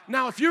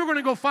 Now, if you're going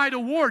to go fight a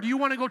war, do you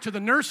want to go to the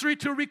nursery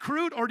to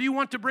recruit, or do you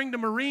want to bring the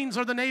Marines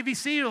or the Navy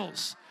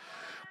SEALs?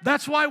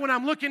 That's why when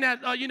I'm looking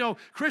at,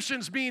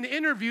 Christians being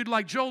interviewed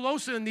like Joe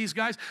Losa and these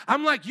guys,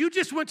 I'm like, you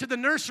just went to the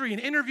nursery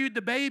and interviewed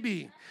the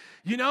baby.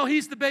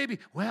 He's the baby.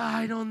 Well,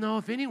 I don't know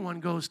if anyone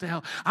goes to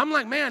hell. I'm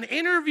like, man,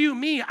 interview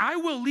me. I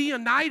will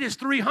Leonidas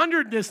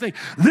 300 this thing.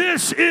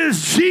 This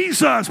is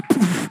Jesus.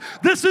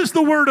 This is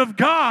the word of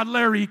God,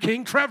 Larry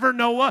King, Trevor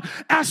Noah.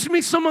 Ask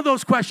me some of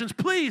those questions.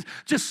 Please,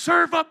 just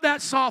serve up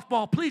that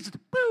softball. Please,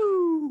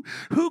 boo.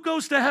 Who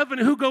goes to heaven?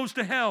 Who goes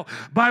to hell?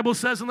 Bible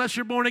says, unless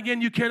you're born again,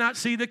 you cannot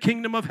see the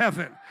kingdom of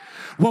heaven.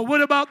 Well,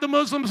 what about the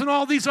Muslims and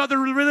all these other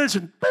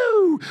religions?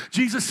 Boo!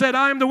 Jesus said,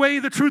 I am the way,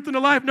 the truth, and the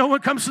life. No one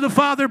comes to the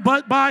Father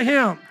but by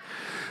Him.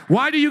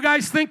 Why do you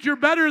guys think you're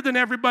better than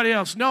everybody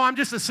else? No, I'm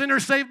just a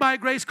sinner saved by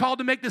grace, called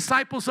to make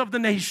disciples of the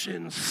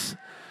nations.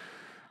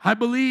 I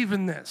believe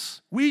in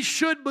this. We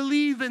should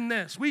believe in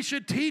this. We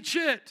should teach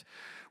it.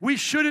 We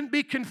shouldn't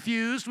be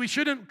confused. We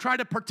shouldn't try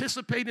to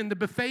participate in the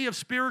buffet of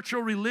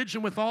spiritual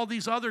religion with all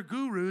these other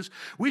gurus.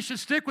 We should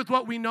stick with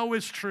what we know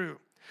is true.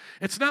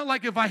 It's not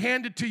like if I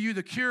handed to you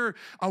the cure,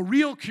 a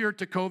real cure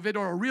to COVID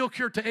or a real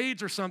cure to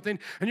AIDS or something,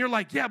 and you're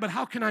like, yeah, but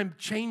how can I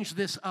change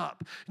this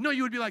up? No,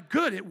 you would be like,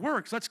 good, it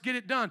works. Let's get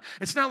it done.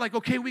 It's not like,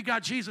 okay, we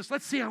got Jesus.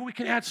 Let's see how we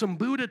can add some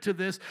Buddha to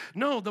this.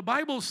 No, the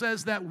Bible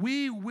says that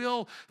we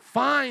will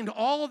find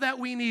all that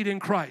we need in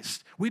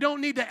Christ. We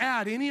don't need to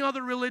add any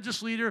other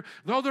religious leader,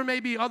 though there may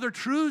be other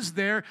truths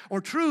there,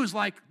 or truths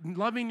like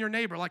loving your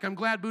neighbor. Like, I'm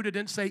glad Buddha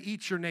didn't say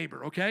eat your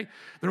neighbor, okay?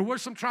 There were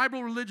some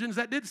tribal religions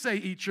that did say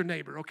eat your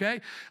neighbor, okay?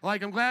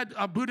 Like, I'm glad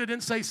Buddha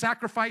didn't say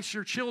sacrifice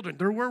your children.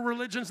 There were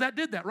religions that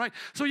did that, right?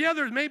 So, yeah,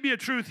 there may be a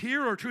truth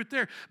here or a truth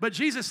there, but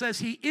Jesus says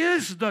He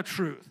is the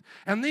truth.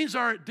 And these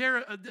are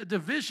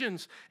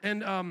divisions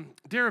and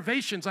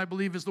derivations, I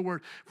believe is the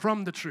word,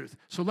 from the truth.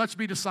 So let's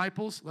be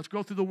disciples. Let's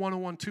go through the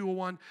 101,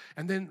 201,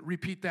 and then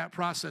repeat that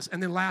process.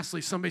 And then lastly,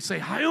 somebody say,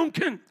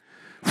 Hayunkin,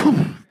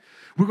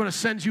 we're going to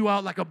send you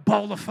out like a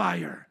ball of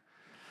fire.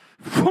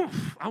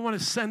 I want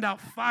to send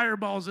out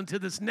fireballs into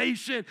this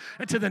nation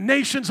and to the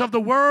nations of the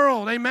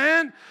world.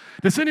 Amen?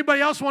 Does anybody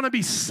else want to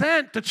be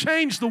sent to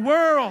change the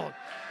world?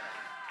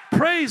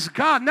 Praise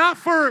God. Not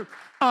for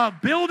a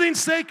building's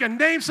sake, a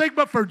name's sake,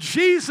 but for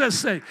Jesus'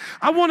 sake.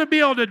 I want to be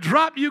able to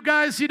drop you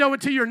guys,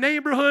 into your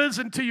neighborhoods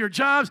and to your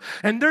jobs,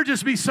 and there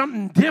just be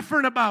something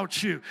different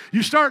about you.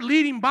 You start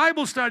leading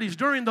Bible studies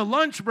during the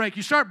lunch break.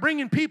 You start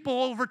bringing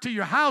people over to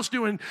your house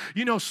doing,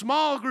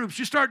 small groups.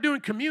 You start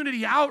doing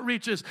community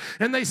outreaches,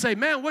 and they say,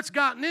 man, what's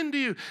gotten into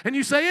you? And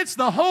you say, it's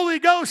the Holy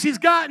Ghost. He's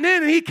gotten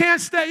in, and he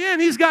can't stay in.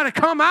 He's got to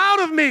come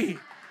out of me.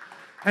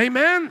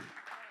 Amen?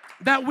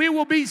 That we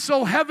will be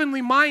so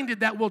heavenly minded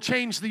that will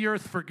change the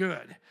earth for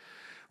good.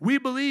 We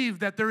believe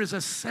that there is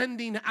a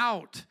sending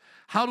out.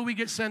 How do we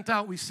get sent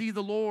out? We see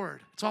the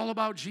Lord. It's all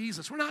about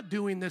Jesus. We're not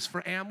doing this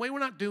for Amway. We're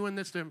not doing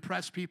this to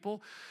impress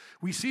people.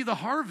 We see the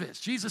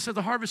harvest. Jesus said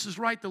the harvest is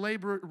ripe, the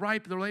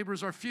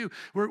laborers are few.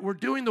 We're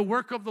doing the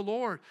work of the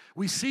Lord.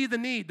 We see the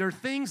need. There are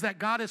things that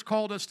God has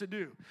called us to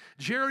do.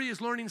 Jerry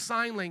is learning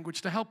sign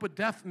language to help with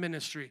deaf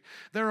ministry.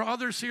 There are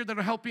others here that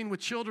are helping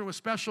with children with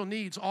special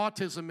needs,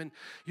 autism, and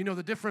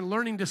the different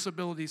learning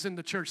disabilities in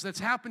the church. That's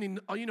happening,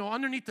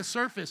 underneath the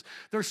surface.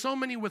 There's so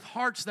many with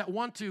hearts that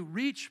want to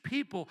reach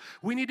people.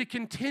 We need to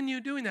continue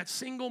doing that.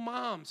 Single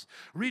moms,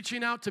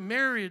 reaching out to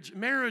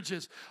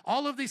marriages.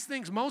 All of these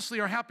things mostly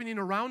are happening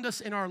around us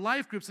in our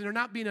life groups, and they're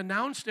not being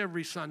announced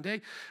every Sunday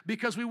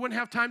because we wouldn't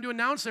have time to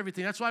announce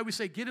everything. That's why we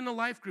say get in a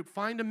life group,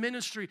 find a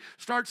ministry,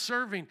 start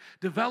serving,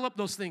 develop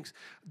those things.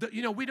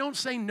 We don't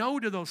say no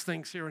to those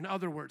things here, in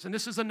other words. And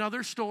this is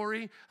another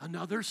story.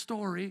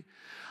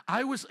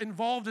 I was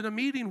involved in a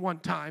meeting one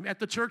time at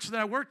the church that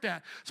I worked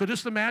at. So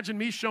just imagine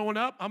me showing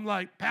up. I'm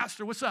like,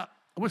 Pastor, what's up?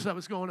 What's up?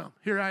 What's going on?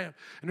 Here I am.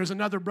 And there's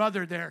another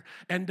brother there.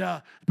 And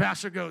the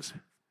pastor goes,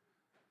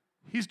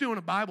 he's doing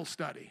a Bible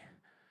study.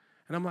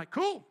 And I'm like,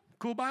 cool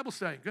Bible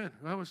study. Good.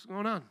 What's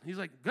going on? He's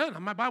like, good.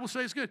 My Bible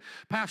study is good.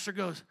 Pastor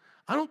goes,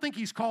 I don't think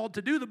he's called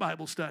to do the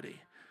Bible study.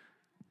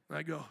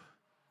 I go,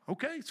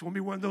 okay, it's going to be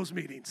one of those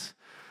meetings.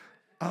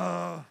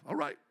 All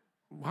right.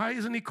 Why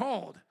isn't he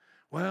called?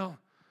 Well,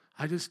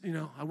 I just,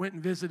 I went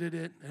and visited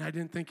it, and I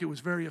didn't think it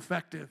was very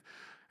effective.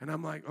 And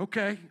I'm like,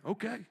 okay.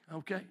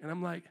 And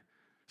I'm like,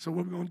 so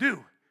what are we going to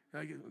do?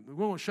 We're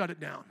going to shut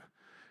it down.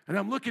 And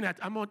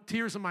I'm on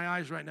tears in my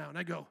eyes right now. And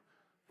I go,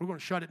 we're going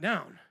to shut it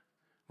down.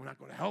 We're not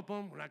going to help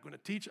him. We're not going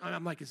to teach.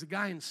 I'm like, is the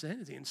guy in sin?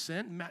 Is he in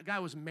sin? The guy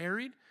was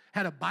married,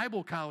 had a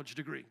Bible college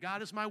degree.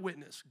 God is my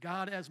witness.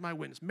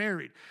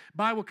 Married,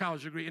 Bible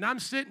college degree. And I'm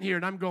sitting here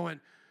and I'm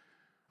going,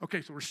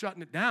 okay, so we're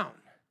shutting it down.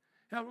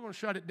 Yeah, we're going to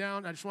shut it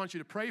down. I just want you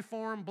to pray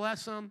for him,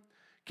 bless him,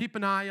 keep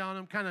an eye on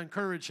him, kind of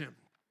encourage him.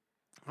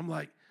 I'm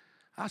like,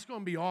 that's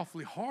going to be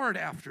awfully hard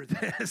after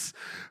this,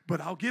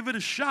 but I'll give it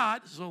a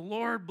shot. So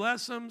Lord,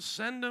 bless him,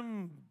 send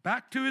him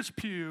back to his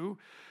pew.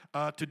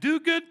 To do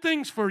good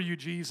things for you,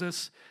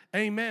 Jesus.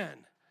 Amen.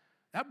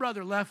 That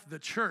brother left the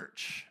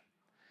church.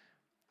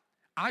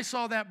 I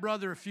saw that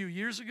brother a few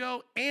years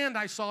ago, and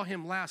I saw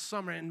him last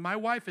summer, and my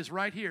wife is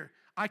right here.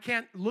 I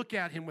can't look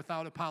at him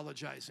without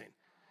apologizing.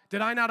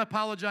 Did I not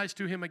apologize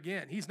to him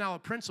again? He's now a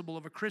principal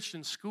of a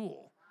Christian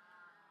school.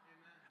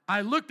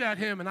 I looked at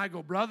him, and I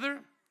go,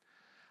 brother,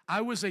 I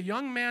was a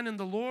young man in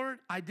the Lord.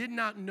 I did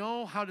not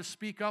know how to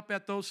speak up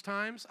at those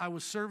times. I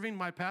was serving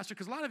my pastor,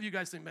 because a lot of you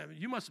guys think, man,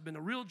 you must have been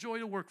a real joy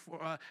to work for,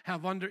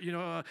 have under,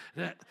 how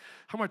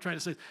am I trying to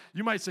say?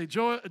 You might say,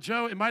 Joe,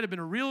 it might have been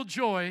a real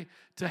joy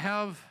to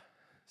have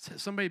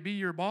somebody be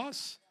your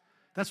boss.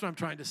 That's what I'm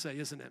trying to say,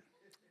 isn't it?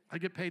 I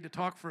get paid to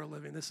talk for a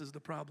living. This is the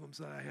problems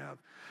that I have.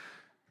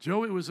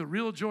 Joe, it was a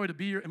real joy to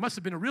be it must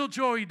have been a real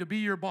joy to be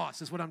your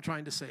boss, is what I'm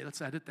trying to say.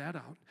 Let's edit that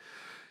out.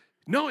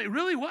 No, it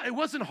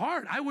wasn't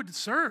hard. I would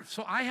serve.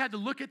 So I had to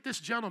look at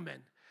this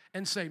gentleman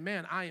and say,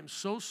 man, I am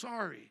so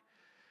sorry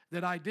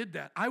that I did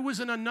that. I was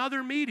in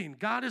another meeting,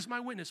 God is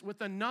my witness,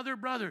 with another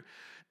brother.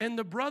 And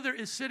the brother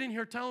is sitting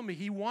here telling me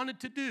he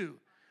wanted to do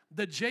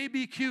the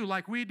JBQ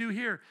like we do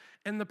here.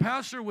 And the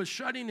pastor was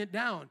shutting it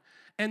down.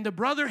 And the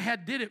brother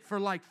had did it for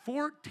like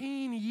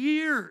 14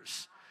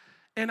 years.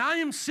 And I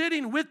am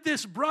sitting with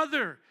this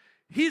brother.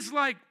 He's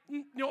like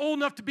old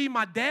enough to be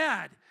my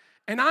dad.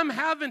 And I'm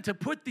having to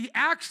put the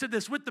axe to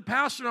this with the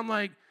pastor. I'm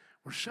like,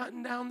 we're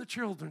shutting down the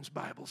children's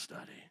Bible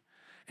study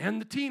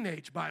and the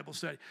teenage Bible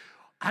study.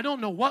 I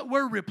don't know what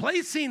we're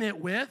replacing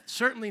it with.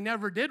 Certainly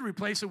never did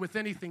replace it with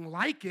anything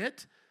like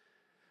it.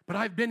 But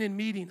I've been in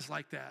meetings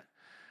like that.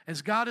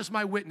 As God is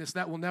my witness,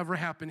 that will never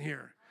happen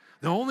here.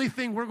 The only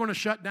thing we're going to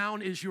shut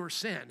down is your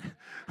sin,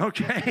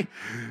 okay?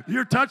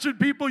 You're touching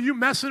people, you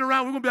messing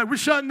around, we're going to be like, we're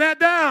shutting that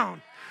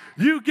down.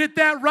 You get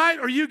that right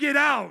or you get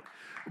out.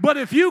 But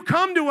if you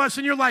come to us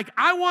and you're like,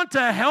 I want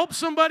to help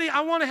somebody,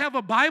 I want to have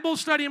a Bible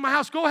study in my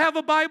house, go have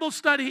a Bible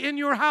study in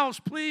your house,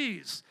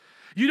 please.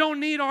 You don't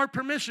need our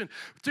permission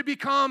to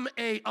become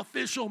an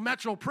official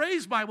Metro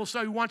Praise Bible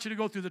study. We want you to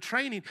go through the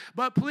training,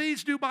 but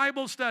please do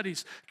Bible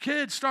studies.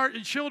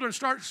 Children,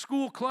 start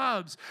school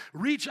clubs.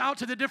 Reach out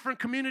to the different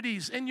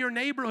communities in your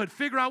neighborhood.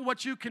 Figure out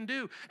what you can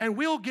do, and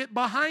we'll get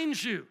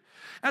behind you.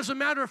 As a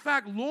matter of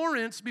fact,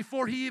 Lawrence,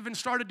 before he even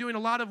started doing a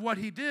lot of what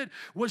he did,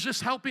 was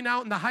just helping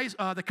out in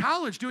the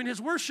college doing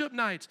his worship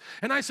nights.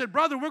 And I said,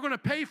 brother, we're going to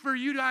pay for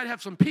you to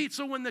have some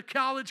pizza when the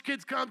college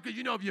kids come, because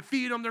you know if you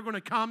feed them, they're going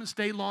to come and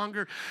stay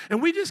longer.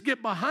 And we just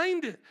get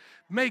behind it.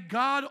 May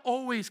God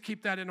always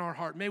keep that in our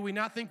heart. May we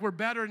not think we're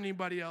better than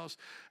anybody else,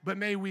 but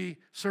may we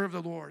serve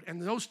the Lord.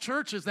 And those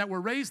churches that were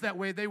raised that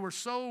way, they were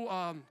so...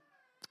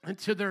 and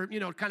to their,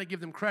 kind of give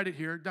them credit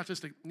here, not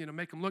just to,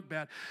 make them look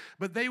bad,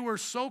 but they were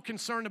so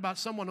concerned about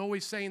someone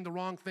always saying the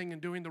wrong thing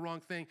and doing the wrong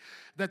thing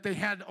that they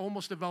had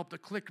almost developed a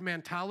clique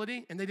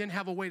mentality, and they didn't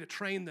have a way to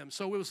train them.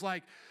 So it was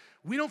like,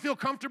 we don't feel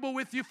comfortable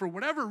with you for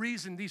whatever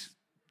reason. These,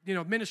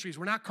 ministries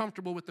were not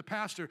comfortable with the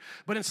pastor,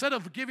 but instead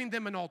of giving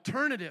them an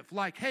alternative,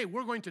 like, hey,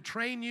 we're going to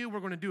train you, we're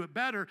going to do it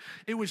better,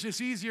 it was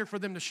just easier for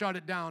them to shut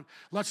it down.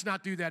 Let's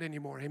not do that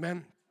anymore,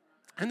 amen?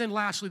 And then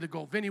lastly, the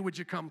goal. Vinny, would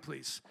you come,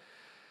 please?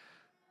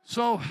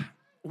 So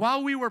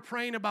while we were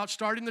praying about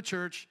starting the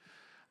church,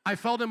 I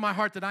felt in my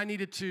heart that I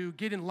needed to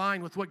get in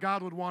line with what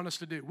God would want us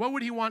to do. What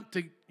would he want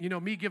to,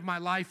 me give my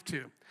life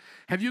to?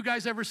 Have you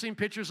guys ever seen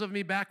pictures of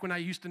me back when I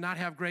used to not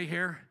have gray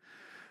hair?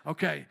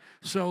 Okay,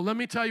 so let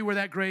me tell you where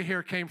that gray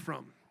hair came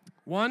from.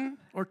 1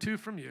 or 2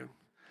 from you.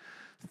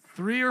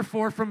 3 or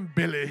 4 from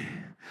Billy,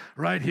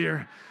 right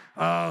here.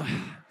 Not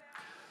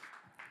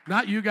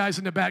you guys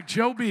in the back.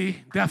 Joe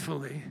B,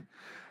 definitely.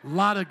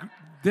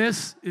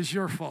 This is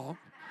your fault.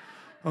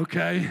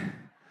 Okay.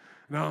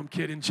 No, I'm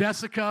kidding.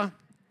 Jessica,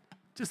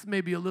 just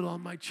maybe a little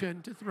on my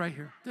chin, just right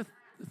here. Just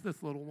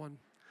this little one.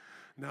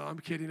 No, I'm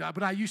kidding.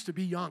 But I used to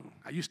be young.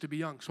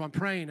 So I'm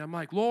praying. I'm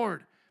like,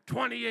 Lord,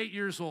 28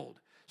 years old,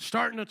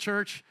 starting a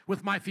church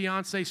with my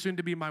fiance, soon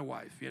to be my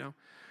wife,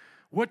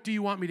 What do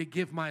you want me to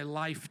give my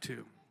life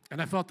to?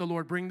 And I felt the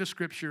Lord bring the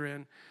scripture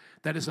in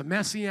that is a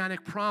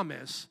messianic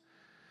promise.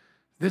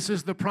 This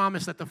is the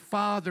promise that the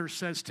Father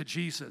says to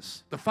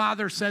Jesus. The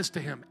Father says to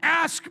him,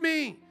 ask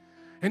me,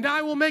 and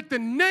I will make the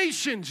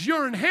nations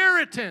your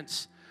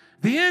inheritance,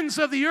 the ends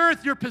of the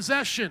earth your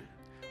possession.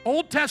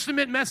 Old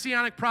Testament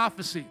messianic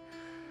prophecy.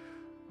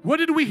 What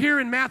did we hear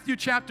in Matthew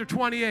chapter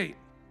 28?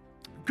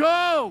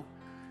 Go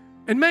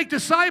and make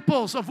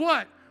disciples of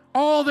what?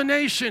 All the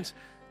nations.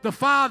 The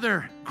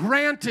Father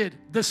granted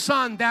the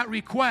Son that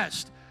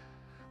request.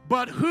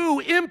 But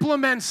who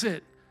implements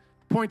it?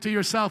 Point to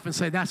yourself and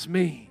say, that's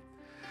me.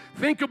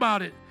 Think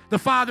about it. The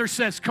Father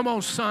says, come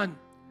on, son.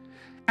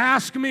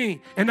 Ask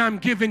me, and I'm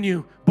giving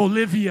you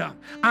Bolivia.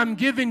 I'm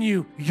giving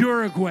you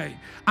Uruguay.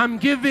 I'm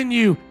giving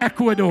you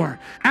Ecuador.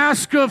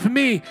 Ask of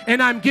me,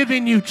 and I'm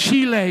giving you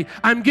Chile.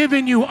 I'm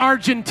giving you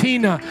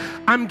Argentina.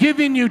 I'm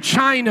giving you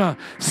China,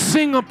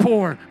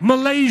 Singapore,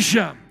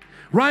 Malaysia.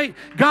 Right?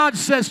 God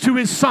says to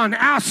his son,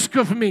 ask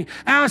of me.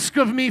 Ask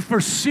of me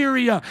for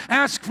Syria.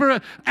 Ask for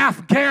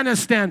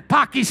Afghanistan,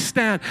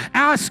 Pakistan.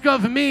 Ask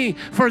of me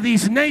for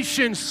these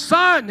nations,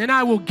 son, and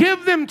I will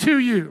give them to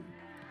you.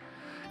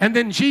 And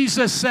then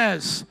Jesus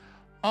says,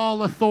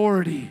 all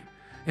authority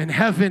in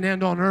heaven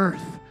and on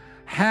earth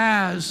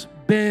has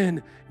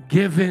been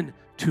given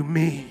to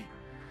me.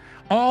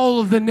 All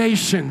of the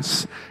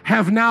nations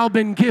have now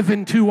been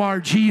given to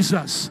our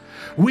Jesus.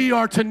 We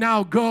are to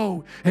now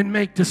go and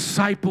make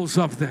disciples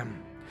of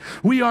them.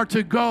 We are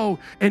to go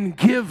and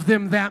give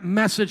them that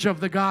message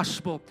of the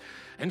gospel.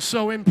 And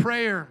so in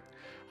prayer,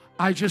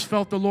 I just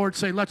felt the Lord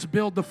say, let's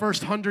build the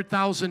first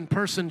 100,000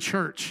 person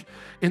church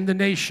in the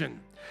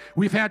nation.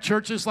 We've had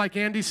churches like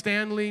Andy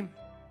Stanley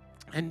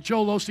and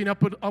Joel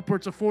Osteen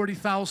upwards of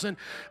 40,000,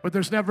 but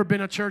there's never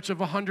been a church of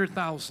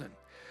 100,000.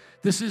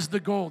 This is the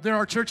goal. There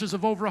are churches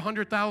of over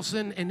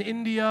 100,000 in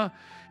India,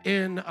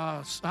 in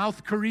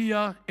South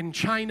Korea, in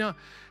China,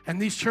 and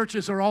these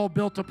churches are all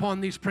built upon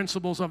these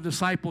principles of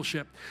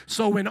discipleship.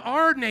 So in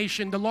our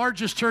nation, the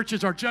largest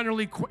churches are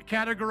generally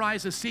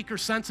categorized as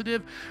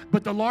seeker-sensitive,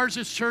 but the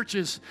largest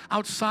churches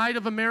outside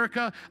of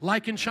America,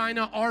 like in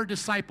China, are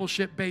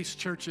discipleship-based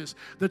churches.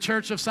 The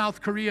Church of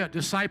South Korea,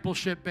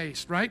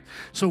 discipleship-based, right?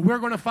 So we're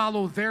going to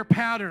follow their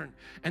pattern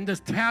and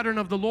the pattern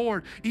of the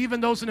Lord.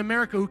 Even those in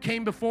America who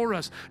came before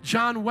us,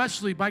 John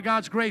Wesley, by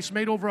God's grace,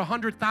 made over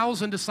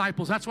 100,000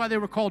 disciples. That's why they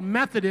were called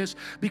Methodists,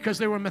 because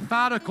they were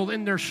methodical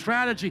in their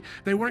strategy.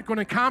 They weren't going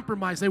to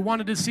compromise. They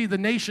wanted to see the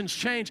nations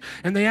change,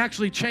 and they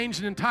actually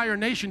changed an entire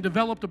nation,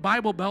 developed a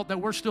Bible Belt that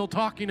we're still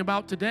talking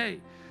about today.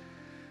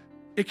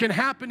 It can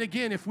happen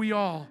again if we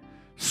all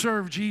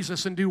serve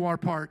Jesus and do our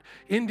part.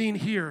 Ending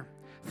here,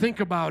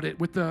 think about it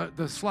with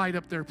the slide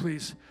up there,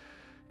 please.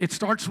 It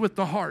starts with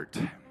the heart.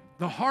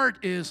 The heart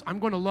is, I'm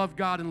going to love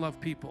God and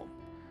love people.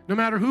 No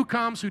matter who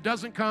comes, who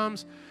doesn't come,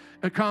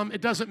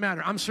 it doesn't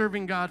matter. I'm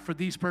serving God for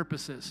these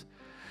purposes.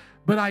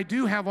 But I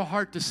do have a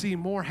heart to see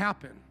more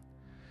happen.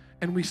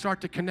 And we start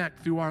to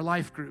connect through our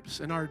life groups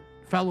and our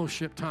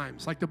fellowship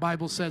times. Like the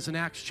Bible says in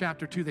Acts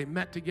chapter 2, they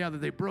met together,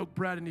 they broke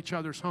bread in each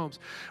other's homes.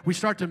 We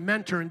start to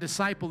mentor and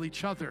disciple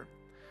each other,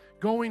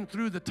 going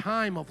through the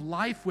time of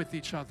life with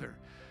each other,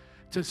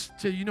 to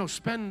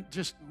spend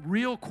just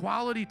real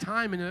quality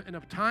time in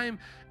a time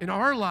in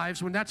our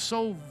lives when that's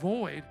so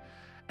void,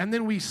 and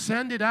then we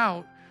send it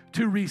out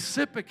to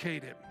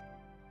reciprocate it.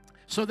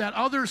 so that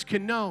others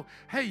can know,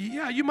 hey,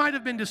 yeah, you might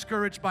have been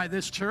discouraged by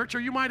this church,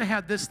 or you might have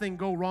had this thing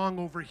go wrong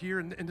over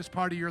here in this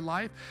part of your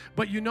life.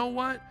 But you know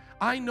what?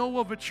 I know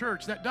of a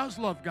church that does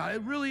love God.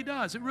 It really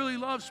does. It really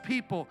loves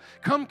people.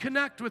 Come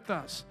connect with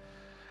us,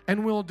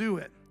 and we'll do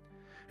it.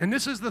 And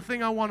this is the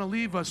thing I want to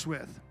leave us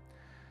with.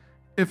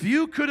 If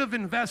you could have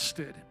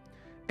invested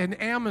in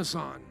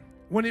Amazon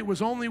when it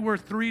was only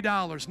worth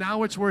 $3,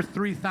 now it's worth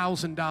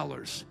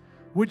 $3,000,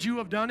 would you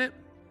have done it?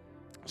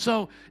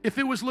 So if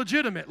it was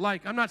legitimate,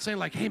 like, I'm not saying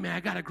like, hey man, I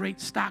got a great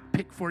stock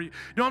pick for you.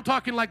 No, I'm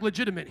talking like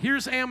legitimate.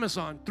 Here's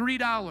Amazon,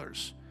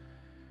 $3.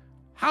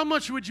 How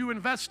much would you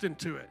invest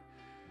into it?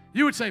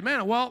 You would say,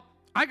 man, well,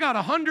 I got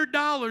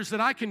 $100 that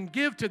I can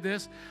give to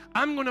this.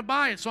 I'm going to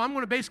buy it. So I'm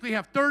going to basically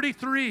have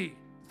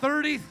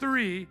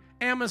 33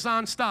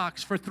 Amazon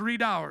stocks for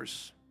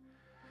 $3.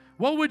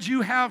 What would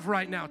you have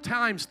right now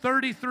times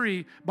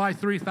 33 by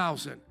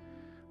 3,000?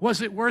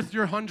 Was it worth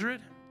your 100?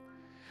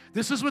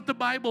 This is what the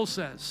Bible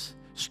says.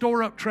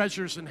 Store up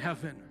treasures in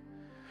heaven.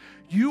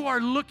 You are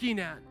looking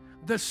at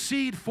the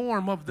seed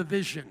form of the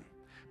vision.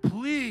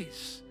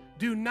 Please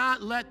do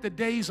not let the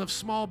days of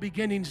small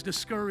beginnings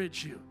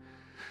discourage you.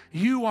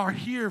 You are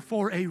here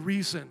for a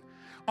reason.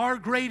 Our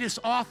greatest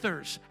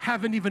authors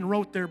haven't even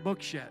wrote their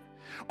books yet.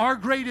 Our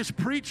greatest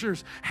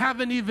preachers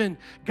haven't even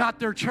got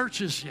their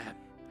churches yet.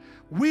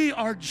 We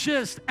are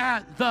just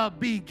at the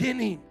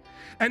beginning.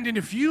 And then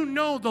if you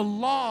know the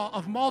law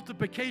of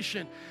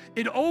multiplication,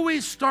 it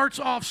always starts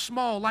off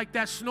small like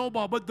that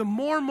snowball, but the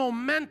more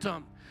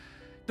momentum,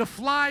 the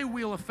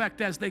flywheel effect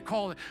as they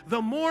call it,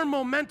 the more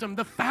momentum,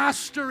 the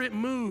faster it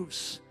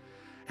moves.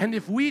 And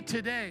if we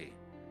today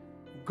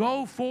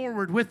go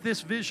forward with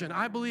this vision,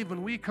 I believe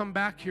when we come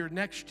back here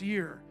next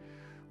year,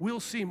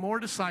 we'll see more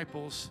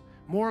disciples,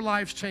 more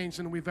lives changed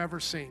than we've ever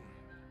seen.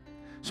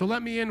 So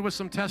let me end with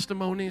some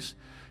testimonies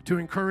to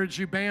encourage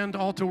you. Band,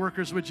 altar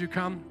workers, would you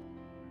come?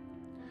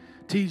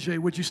 TJ,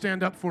 would you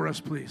stand up for us,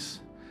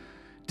 please?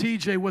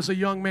 TJ was a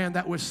young man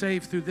that was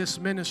saved through this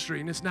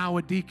ministry and is now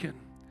a deacon.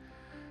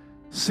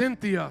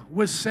 Cynthia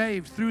was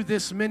saved through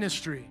this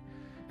ministry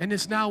and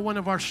is now one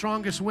of our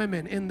strongest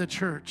women in the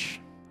church.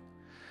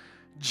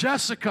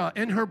 Jessica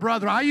and her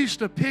brother, I used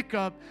to pick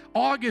up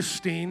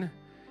Augustine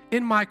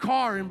in my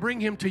car and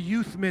bring him to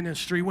youth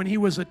ministry when he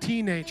was a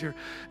teenager.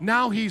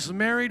 Now he's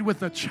married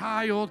with a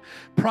child,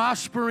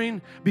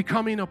 prospering,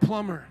 becoming a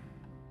plumber.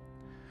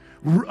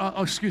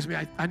 Excuse me,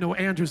 I know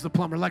Andrew's the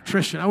plumber,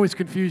 electrician. I always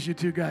confuse you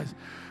two guys.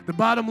 The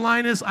bottom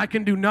line is I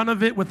can do none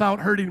of it without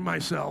hurting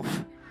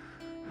myself.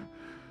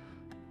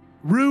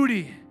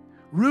 Rudy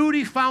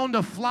found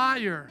a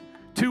flyer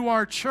to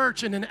our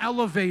church in an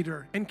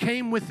elevator and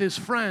came with his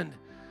friend.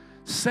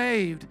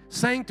 Saved,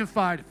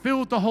 sanctified, filled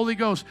with the Holy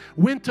Ghost,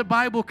 went to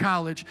Bible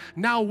college,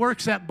 now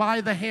works at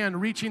By the Hand,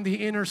 reaching the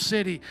inner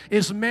city,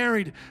 is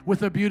married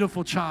with a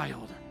beautiful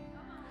child.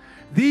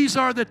 These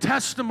are the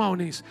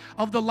testimonies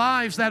of the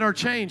lives that are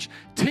changed.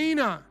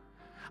 Tina,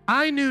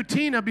 I knew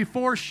Tina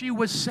before she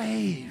was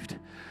saved.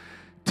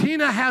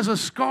 Tina has a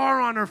scar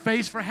on her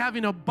face for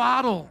having a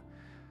bottle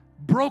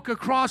broke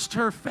across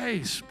her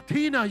face.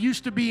 Tina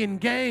used to be in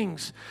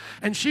gangs,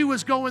 and she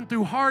was going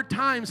through hard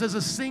times as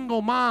a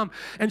single mom,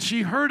 and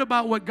she heard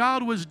about what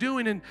God was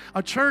doing in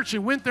a church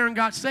and went there and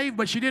got saved,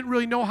 but she didn't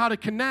really know how to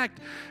connect,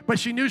 but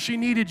she knew she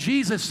needed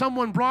Jesus.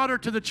 Someone brought her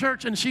to the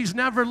church, and she's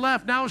never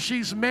left. Now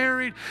she's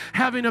married,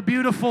 having a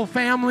beautiful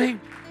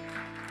family.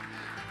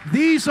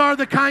 These are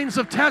the kinds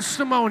of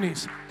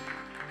testimonies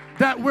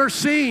that we're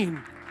seeing.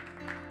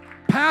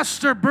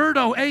 Pastor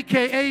Berto,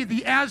 a.k.a.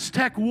 the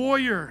Aztec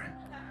warrior.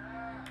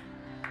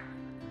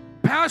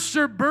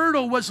 Pastor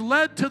Berto was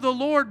led to the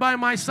Lord by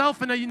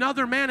myself and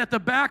another man at the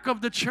back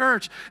of the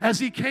church as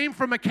he came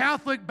from a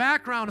Catholic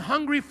background,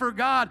 hungry for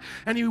God,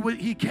 and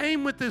he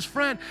came with his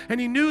friend, and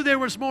he knew there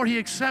was more. He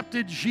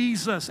accepted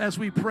Jesus as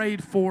we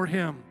prayed for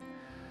him.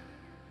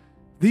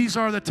 These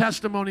are the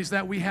testimonies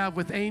that we have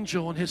with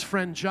Angel and his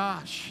friend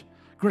Josh.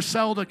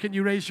 Griselda, can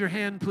you raise your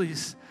hand,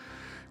 please?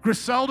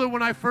 Griselda,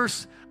 when I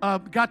first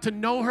got to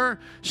know her,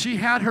 she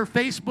had her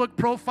Facebook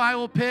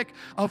profile pic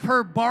of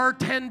her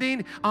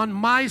bartending on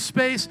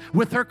MySpace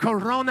with her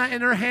Corona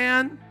in her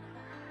hand.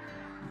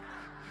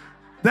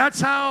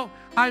 That's how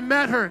I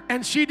met her.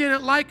 And she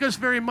didn't like us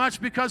very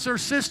much because her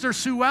sister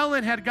Sue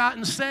Ellen had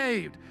gotten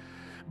saved.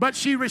 But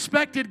she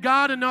respected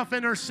God enough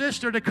and her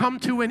sister to come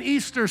to an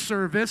Easter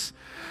service.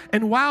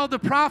 And while the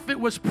prophet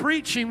was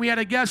preaching, we had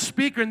a guest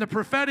speaker in the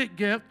prophetic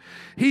gift.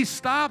 He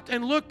stopped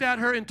and looked at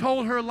her and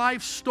told her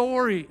life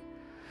story.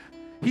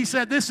 He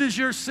said, this is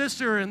your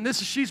sister, and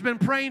she's been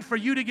praying for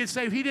you to get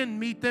saved. He didn't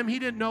meet them. He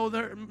didn't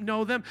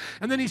know them.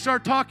 And then he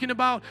started talking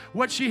about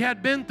what she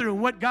had been through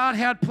and what God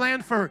had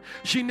planned for her.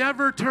 She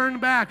never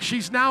turned back.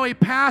 She's now a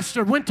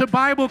pastor, went to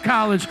Bible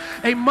college,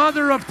 a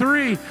mother of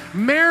 3,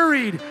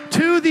 married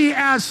to the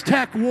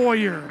Aztec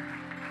warrior.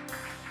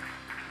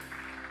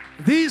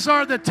 These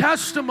are the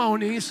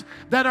testimonies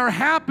that are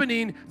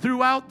happening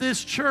throughout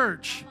this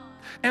church.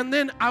 And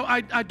then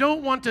I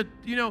don't want to,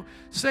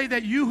 say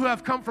that you who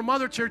have come from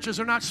other churches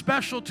are not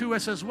special to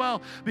us as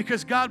well,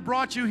 because God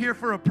brought you here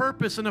for a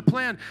purpose and a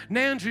plan.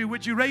 Nandri,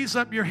 would you raise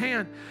up your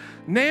hand?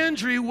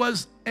 Nandri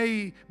was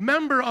a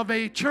member of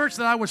a church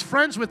that I was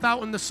friends with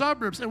out in the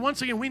suburbs. And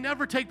once again, we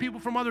never take people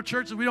from other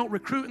churches. We don't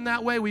recruit in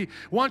that way. We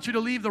want you to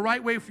leave the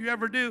right way if you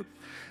ever do.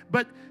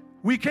 But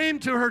we came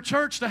to her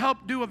church to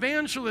help do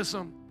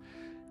evangelism.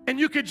 And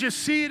you could just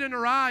see it in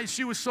her eyes.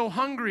 She was so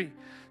hungry.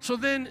 So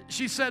then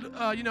she said,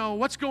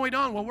 what's going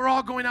on? Well, we're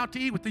all going out to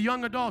eat with the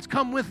young adults.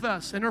 Come with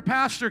us. And her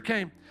pastor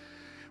came.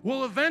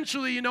 Well,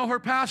 eventually, her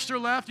pastor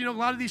left. A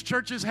lot of these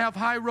churches have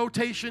high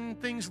rotation,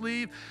 things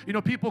leave.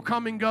 People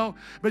come and go.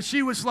 But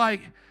she was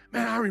like,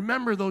 man, I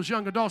remember those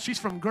young adults. She's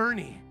from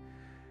Gurney.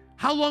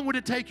 How long would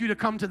it take you to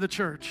come to the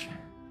church?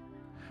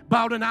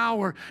 About an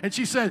hour. And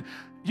she said,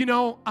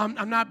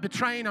 I'm not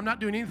betraying. I'm not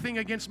doing anything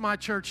against my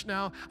church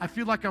now. I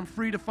feel like I'm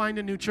free to find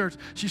a new church.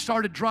 She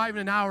started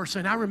driving an hour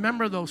saying, I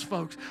remember those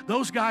folks.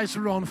 Those guys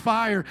are on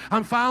fire.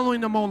 I'm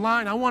following them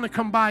online. I want to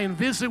come by and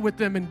visit with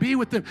them and be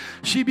with them.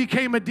 She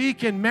became a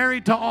deacon,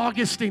 married to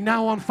Augustine,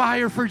 now on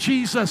fire for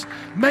Jesus,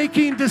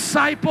 making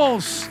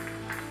disciples.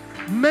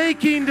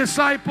 Making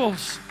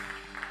disciples.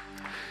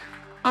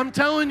 I'm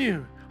telling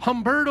you,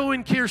 Humberto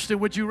and Kirsten,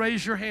 would you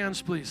raise your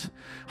hands, please?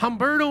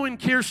 Humberto and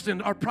Kirsten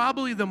are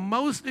probably the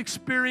most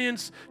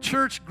experienced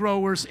church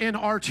growers in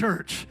our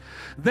church.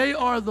 They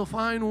are the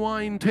fine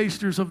wine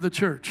tasters of the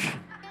church.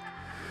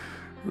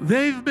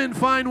 They've been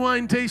fine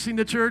wine tasting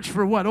the church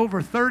for what,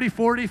 over 30,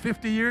 40,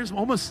 50 years?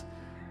 Almost.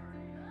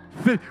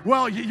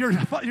 Well,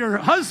 your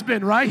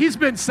husband, right? He's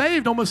been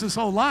saved almost his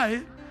whole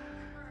life.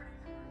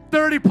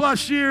 30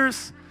 plus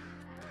years.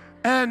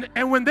 And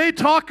when they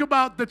talk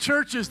about the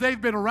churches they've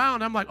been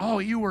around, I'm like, oh,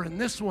 you were in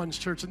this one's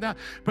church and that.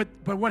 But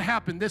what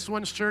happened? This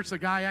one's church, the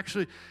guy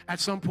actually, at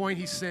some point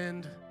he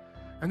sinned.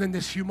 And then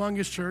this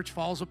humongous church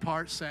falls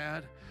apart,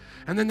 sad.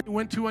 And then they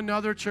went to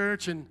another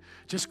church and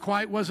just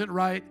quite wasn't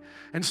right.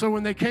 And so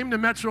when they came to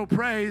Metro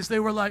Praise, they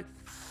were like,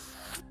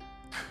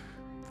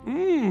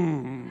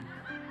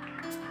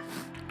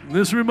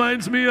 this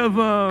reminds me of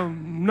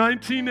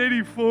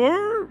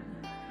 1984.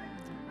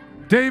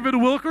 David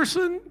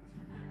Wilkerson.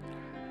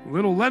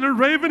 Little Leonard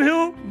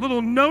Ravenhill,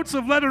 little notes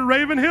of Leonard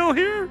Ravenhill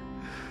here.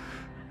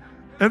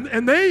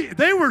 And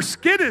they were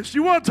skittish.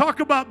 You want to talk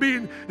about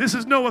being, this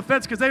is no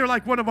offense because they were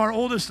like one of our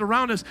oldest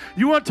around us.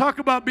 You want to talk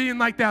about being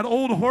like that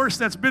old horse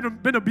that's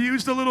been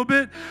abused a little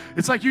bit?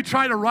 It's like you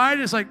try to ride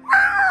it, it's like,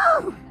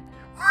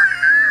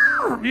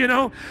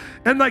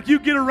 and like you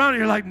get around and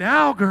you're like,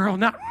 now girl,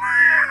 now,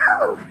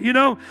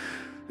 and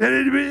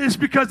it's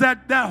because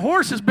that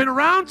horse has been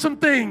around some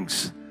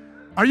things.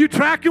 Are you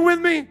tracking with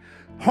me?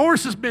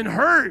 Horse has been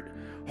hurt.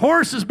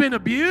 Horse has been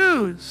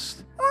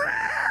abused.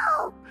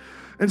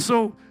 And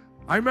so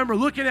I remember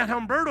looking at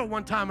Humberto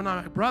one time and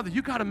I'm like, brother,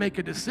 you got to make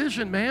a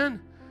decision, man.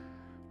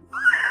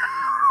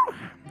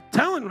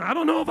 Telling him, I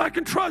don't know if I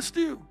can trust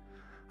you.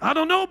 I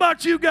don't know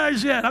about you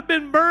guys yet. I've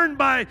been burned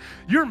by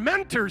your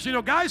mentors,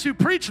 guys who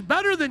preach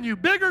better than you,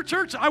 bigger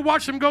church. I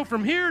watched them go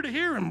from here to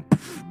here and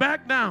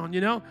back down,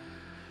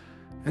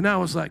 And I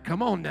was like,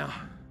 come on now.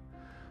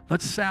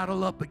 Let's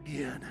saddle up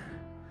again.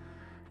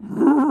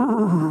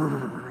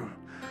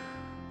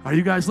 Are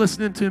you guys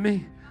listening to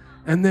me?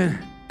 And then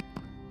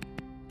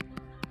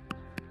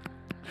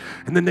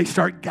they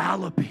start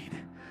galloping.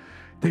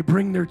 They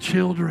bring their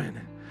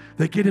children.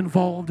 They get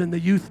involved in the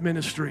youth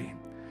ministry.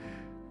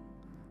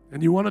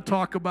 And you want to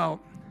talk about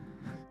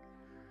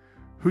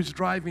who's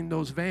driving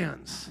those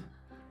vans?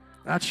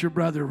 That's your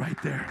brother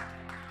right there.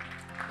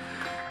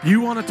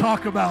 You want to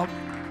talk about,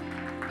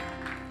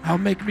 I'll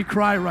make me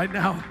cry right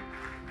now.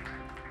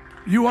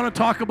 You want to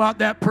talk about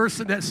that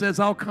person that says,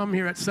 I'll come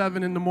here at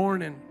 7 in the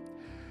morning.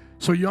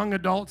 So young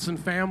adults and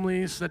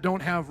families that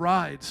don't have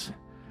rides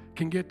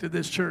can get to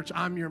this church.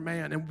 I'm your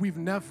man. And we've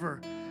never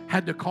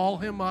had to call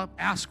him up,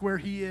 ask where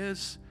he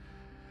is.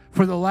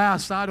 For the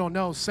last,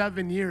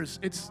 7 years,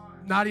 it's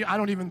not. I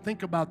don't even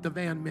think about the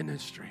van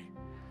ministry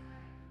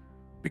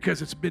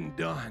because it's been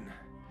done.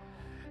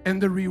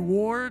 And the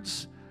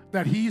rewards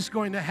that he's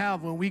going to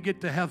have when we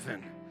get to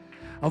heaven,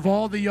 of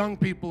all the young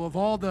people, of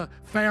all the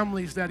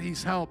families that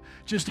he's helped,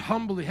 just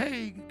humbly,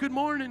 hey, good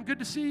morning, good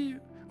to see you.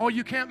 Oh,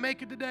 you can't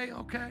make it today?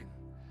 Okay.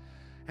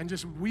 And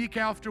just week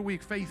after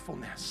week,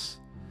 faithfulness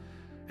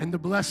and the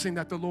blessing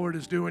that the Lord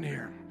is doing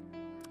here.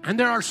 And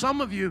there are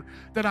some of you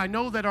that I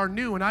know that are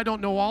new, and I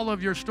don't know all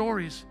of your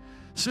stories.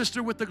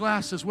 Sister with the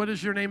glasses, what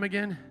is your name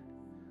again?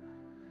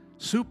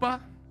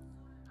 Sulma,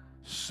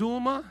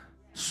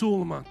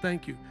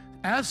 thank you.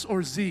 S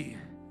or Z?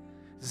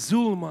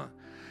 Zulma.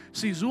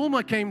 See,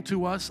 Zulma came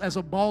to us as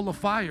a ball of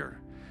fire.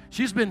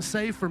 She's been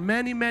saved for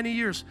many, many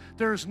years.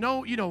 There's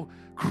no,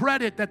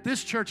 credit that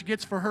this church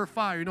gets for her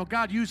fire.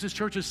 God uses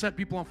churches to set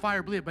people on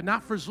fire, believe it, but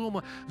not for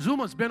Zulma.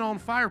 Zulma's been on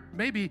fire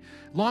maybe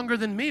longer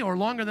than me or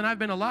longer than I've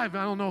been alive.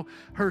 I don't know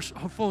her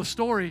full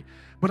story,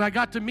 but I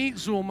got to meet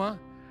Zulma,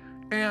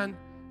 and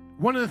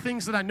one of the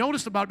things that I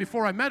noticed about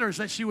before I met her is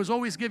that she was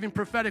always giving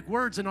prophetic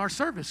words in our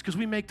service because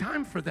we make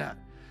time for that.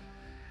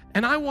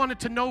 And I wanted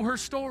to know her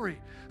story.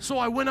 So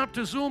I went up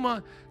to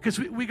Zuma, because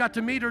we got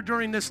to meet her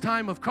during this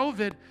time of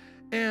COVID.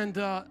 And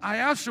I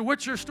asked her,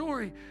 what's your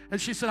story?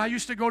 And she said, I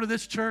used to go to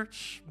this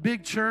church,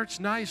 big church,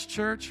 nice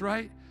church,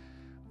 right?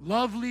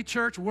 Lovely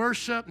church,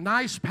 worship,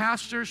 nice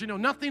pastors,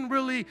 nothing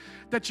really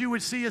that you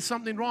would see as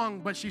something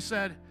wrong. But she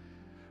said,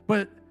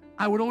 but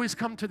I would always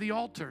come to the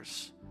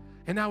altars,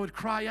 and I would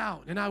cry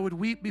out, and I would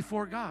weep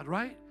before God,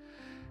 right?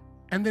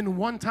 And then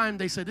one time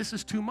they said, this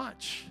is too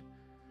much.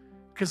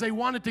 Because they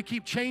wanted to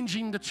keep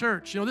changing the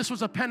church. This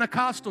was a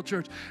Pentecostal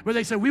church where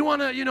they said, we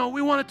want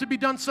it to be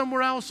done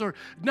somewhere else or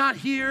not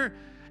here.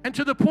 And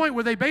to the point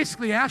where they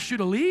basically asked you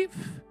to leave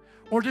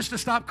or just to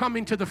stop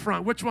coming to the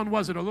front. Which one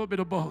was it? A little bit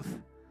of both.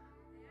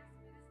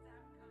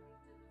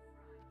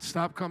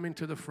 Stop coming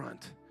to the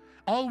front.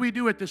 All we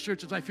do at this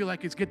church is I feel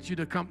like it's get you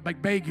to come,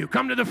 like beg you,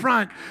 come to the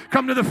front,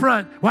 come to the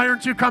front. Why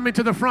aren't you coming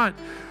to the front?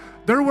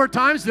 There were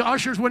times the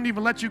ushers wouldn't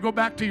even let you go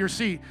back to your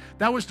seat.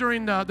 That was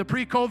during the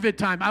pre-COVID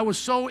time. I was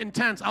so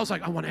intense. I was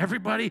like, I want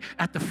everybody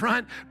at the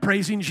front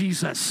praising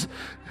Jesus.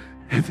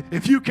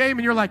 If you came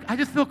and you're like, I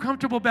just feel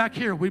comfortable back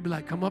here, we'd be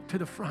like, come up to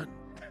the front.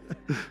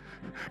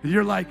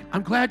 You're like,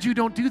 I'm glad you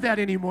don't do that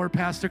anymore,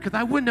 Pastor, because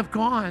I wouldn't have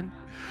gone.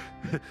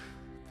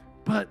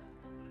 But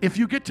if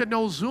you get to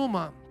know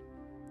Zuma,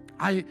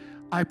 I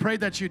pray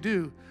that you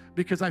do,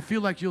 because I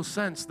feel like you'll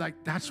sense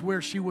like that's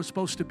where she was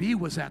supposed to be,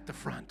 was at the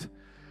front.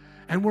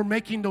 And we're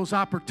making those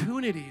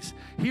opportunities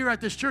here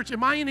at this church.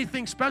 Am I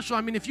anything special?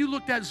 I mean, if you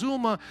looked at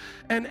Zuma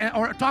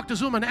or talked to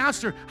Zuma and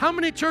asked her, how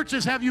many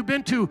churches have you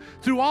been to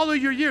through all of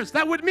your years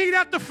that would meet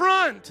at the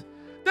front?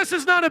 This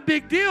is not a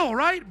big deal,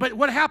 right? But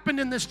what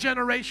happened in this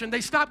generation? They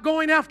stopped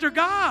going after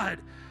God.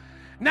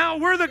 Now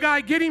we're the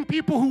guy getting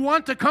people who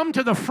want to come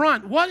to the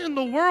front. What in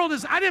the world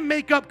I didn't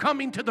make up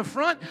coming to the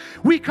front.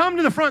 We come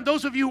to the front.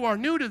 Those of you who are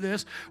new to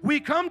this,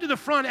 we come to the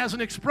front as an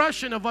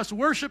expression of us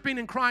worshiping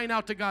and crying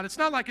out to God. It's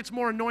not like it's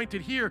more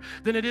anointed here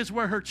than it is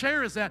where her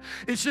chair is at.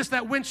 It's just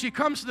that when she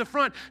comes to the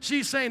front,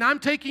 she's saying, I'm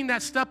taking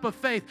that step of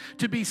faith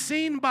to be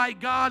seen by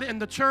God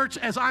and the church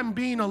as I'm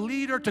being a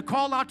leader, to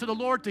call out to the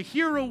Lord, to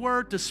hear a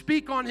word, to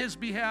speak on His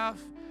behalf.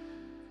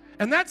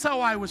 And that's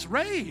how I was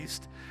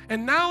raised.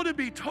 And now to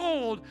be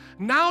told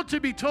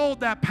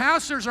that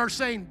pastors are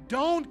saying,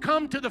 don't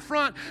come to the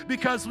front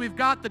because we've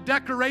got the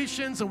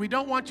decorations and we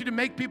don't want you to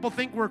make people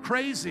think we're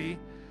crazy.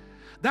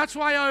 That's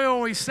why I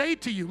always say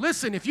to you,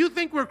 listen, if you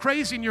think we're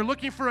crazy and you're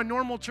looking for a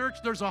normal church,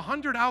 there's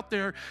 100 out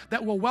there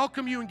that will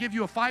welcome you and give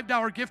you a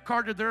 $5 gift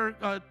card to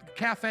their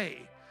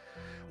cafe.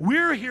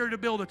 We're here to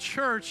build a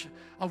church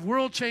of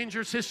world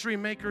changers, history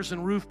makers,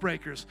 and roof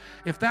breakers.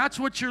 If that's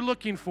what you're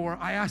looking for,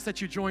 I ask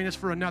that you join us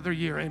for another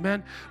year.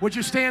 Amen? Would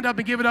you stand up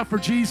and give it up for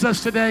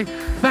Jesus today?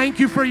 Thank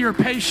you for your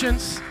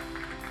patience.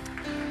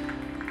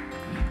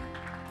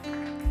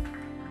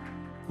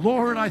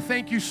 Lord, I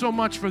thank you so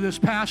much for this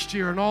past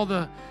year and all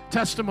the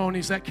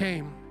testimonies that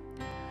came.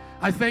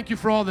 I thank you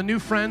for all the new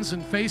friends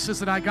and faces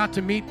that I got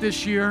to meet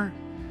this year.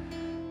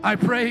 I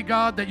pray,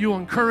 God, that you'll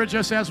encourage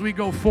us as we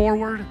go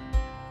forward.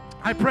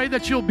 I pray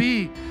that you'll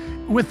be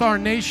with our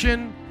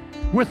nation,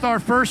 with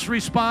our first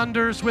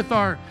responders, with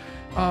our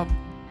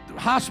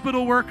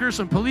hospital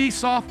workers and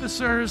police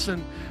officers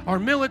and our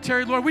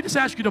military. Lord, we just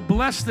ask you to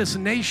bless this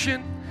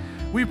nation.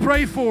 We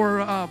pray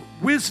for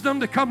wisdom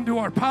to come to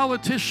our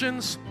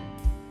politicians.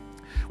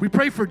 We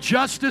pray for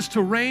justice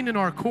to reign in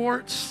our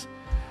courts.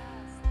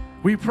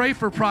 We pray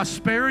for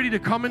prosperity to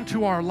come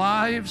into our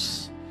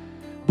lives,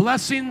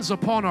 blessings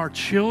upon our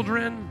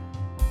children,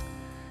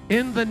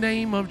 in the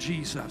name of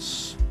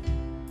Jesus.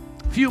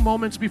 A few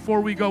moments before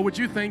we go, would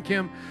you thank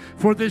Him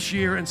for this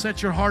year and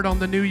set your heart on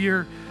the new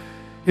year?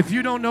 If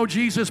you don't know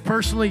Jesus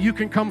personally, you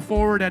can come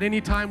forward at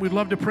any time. We'd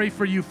love to pray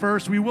for you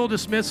first. We will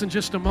dismiss in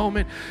just a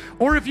moment.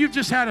 Or if you've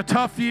just had a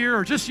tough year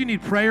or just you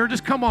need prayer,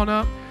 just come on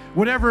up.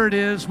 Whatever it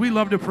is, we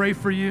love to pray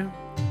for you.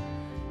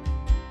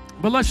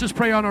 But let's just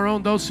pray on our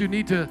own, those who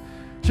need to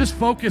just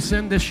focus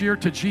in this year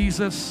to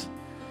Jesus.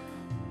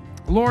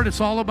 Lord,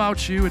 it's all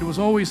about you. It was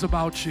always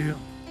about you.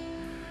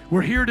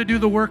 We're here to do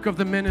the work of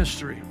the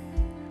ministry.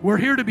 We're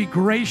here to be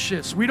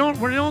gracious. We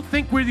don't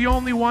think we're the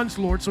only ones,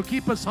 Lord, so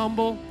keep us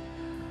humble.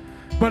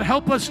 But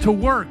help us to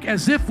work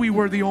as if we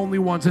were the only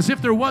ones, as if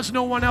there was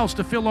no one else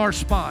to fill our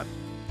spot.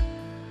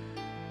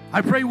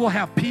 I pray we'll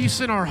have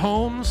peace in our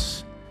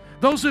homes.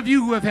 Those of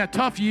you who have had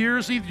tough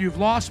years, either you've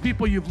lost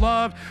people you've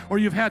loved or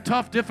you've had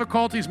tough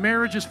difficulties,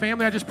 marriages,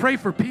 family, I just pray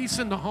for peace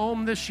in the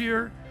home this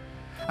year.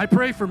 I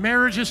pray for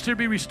marriages to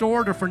be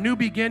restored or for new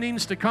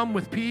beginnings to come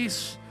with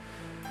peace.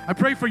 I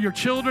pray for your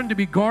children to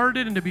be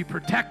guarded and to be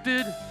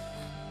protected.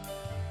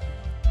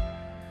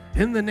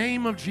 In the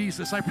name of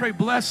Jesus, I pray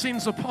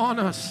blessings upon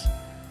us.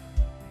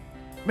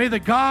 May the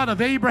God of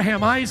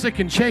Abraham, Isaac,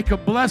 and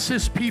Jacob bless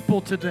His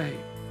people today.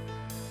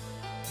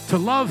 To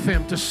love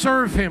Him, to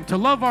serve Him, to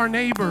love our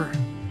neighbor,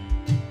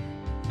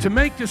 to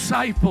make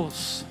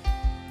disciples.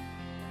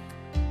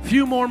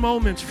 Few more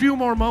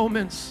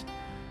moments.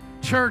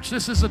 Church,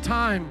 this is a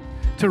time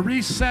to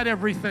reset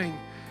everything.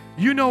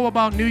 You know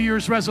about New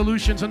Year's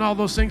resolutions and all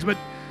those things, but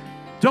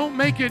don't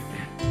make it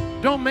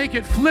Don't make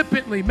it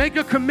flippantly. Make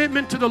a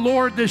commitment to the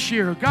Lord this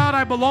year. God,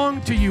 I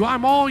belong to you.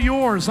 I'm all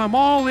yours. I'm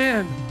all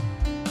in.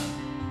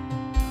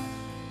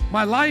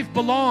 My life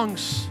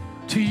belongs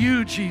to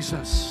you,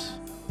 Jesus,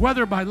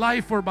 whether by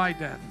life or by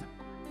death.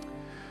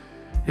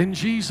 In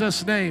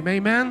Jesus' name,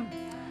 amen.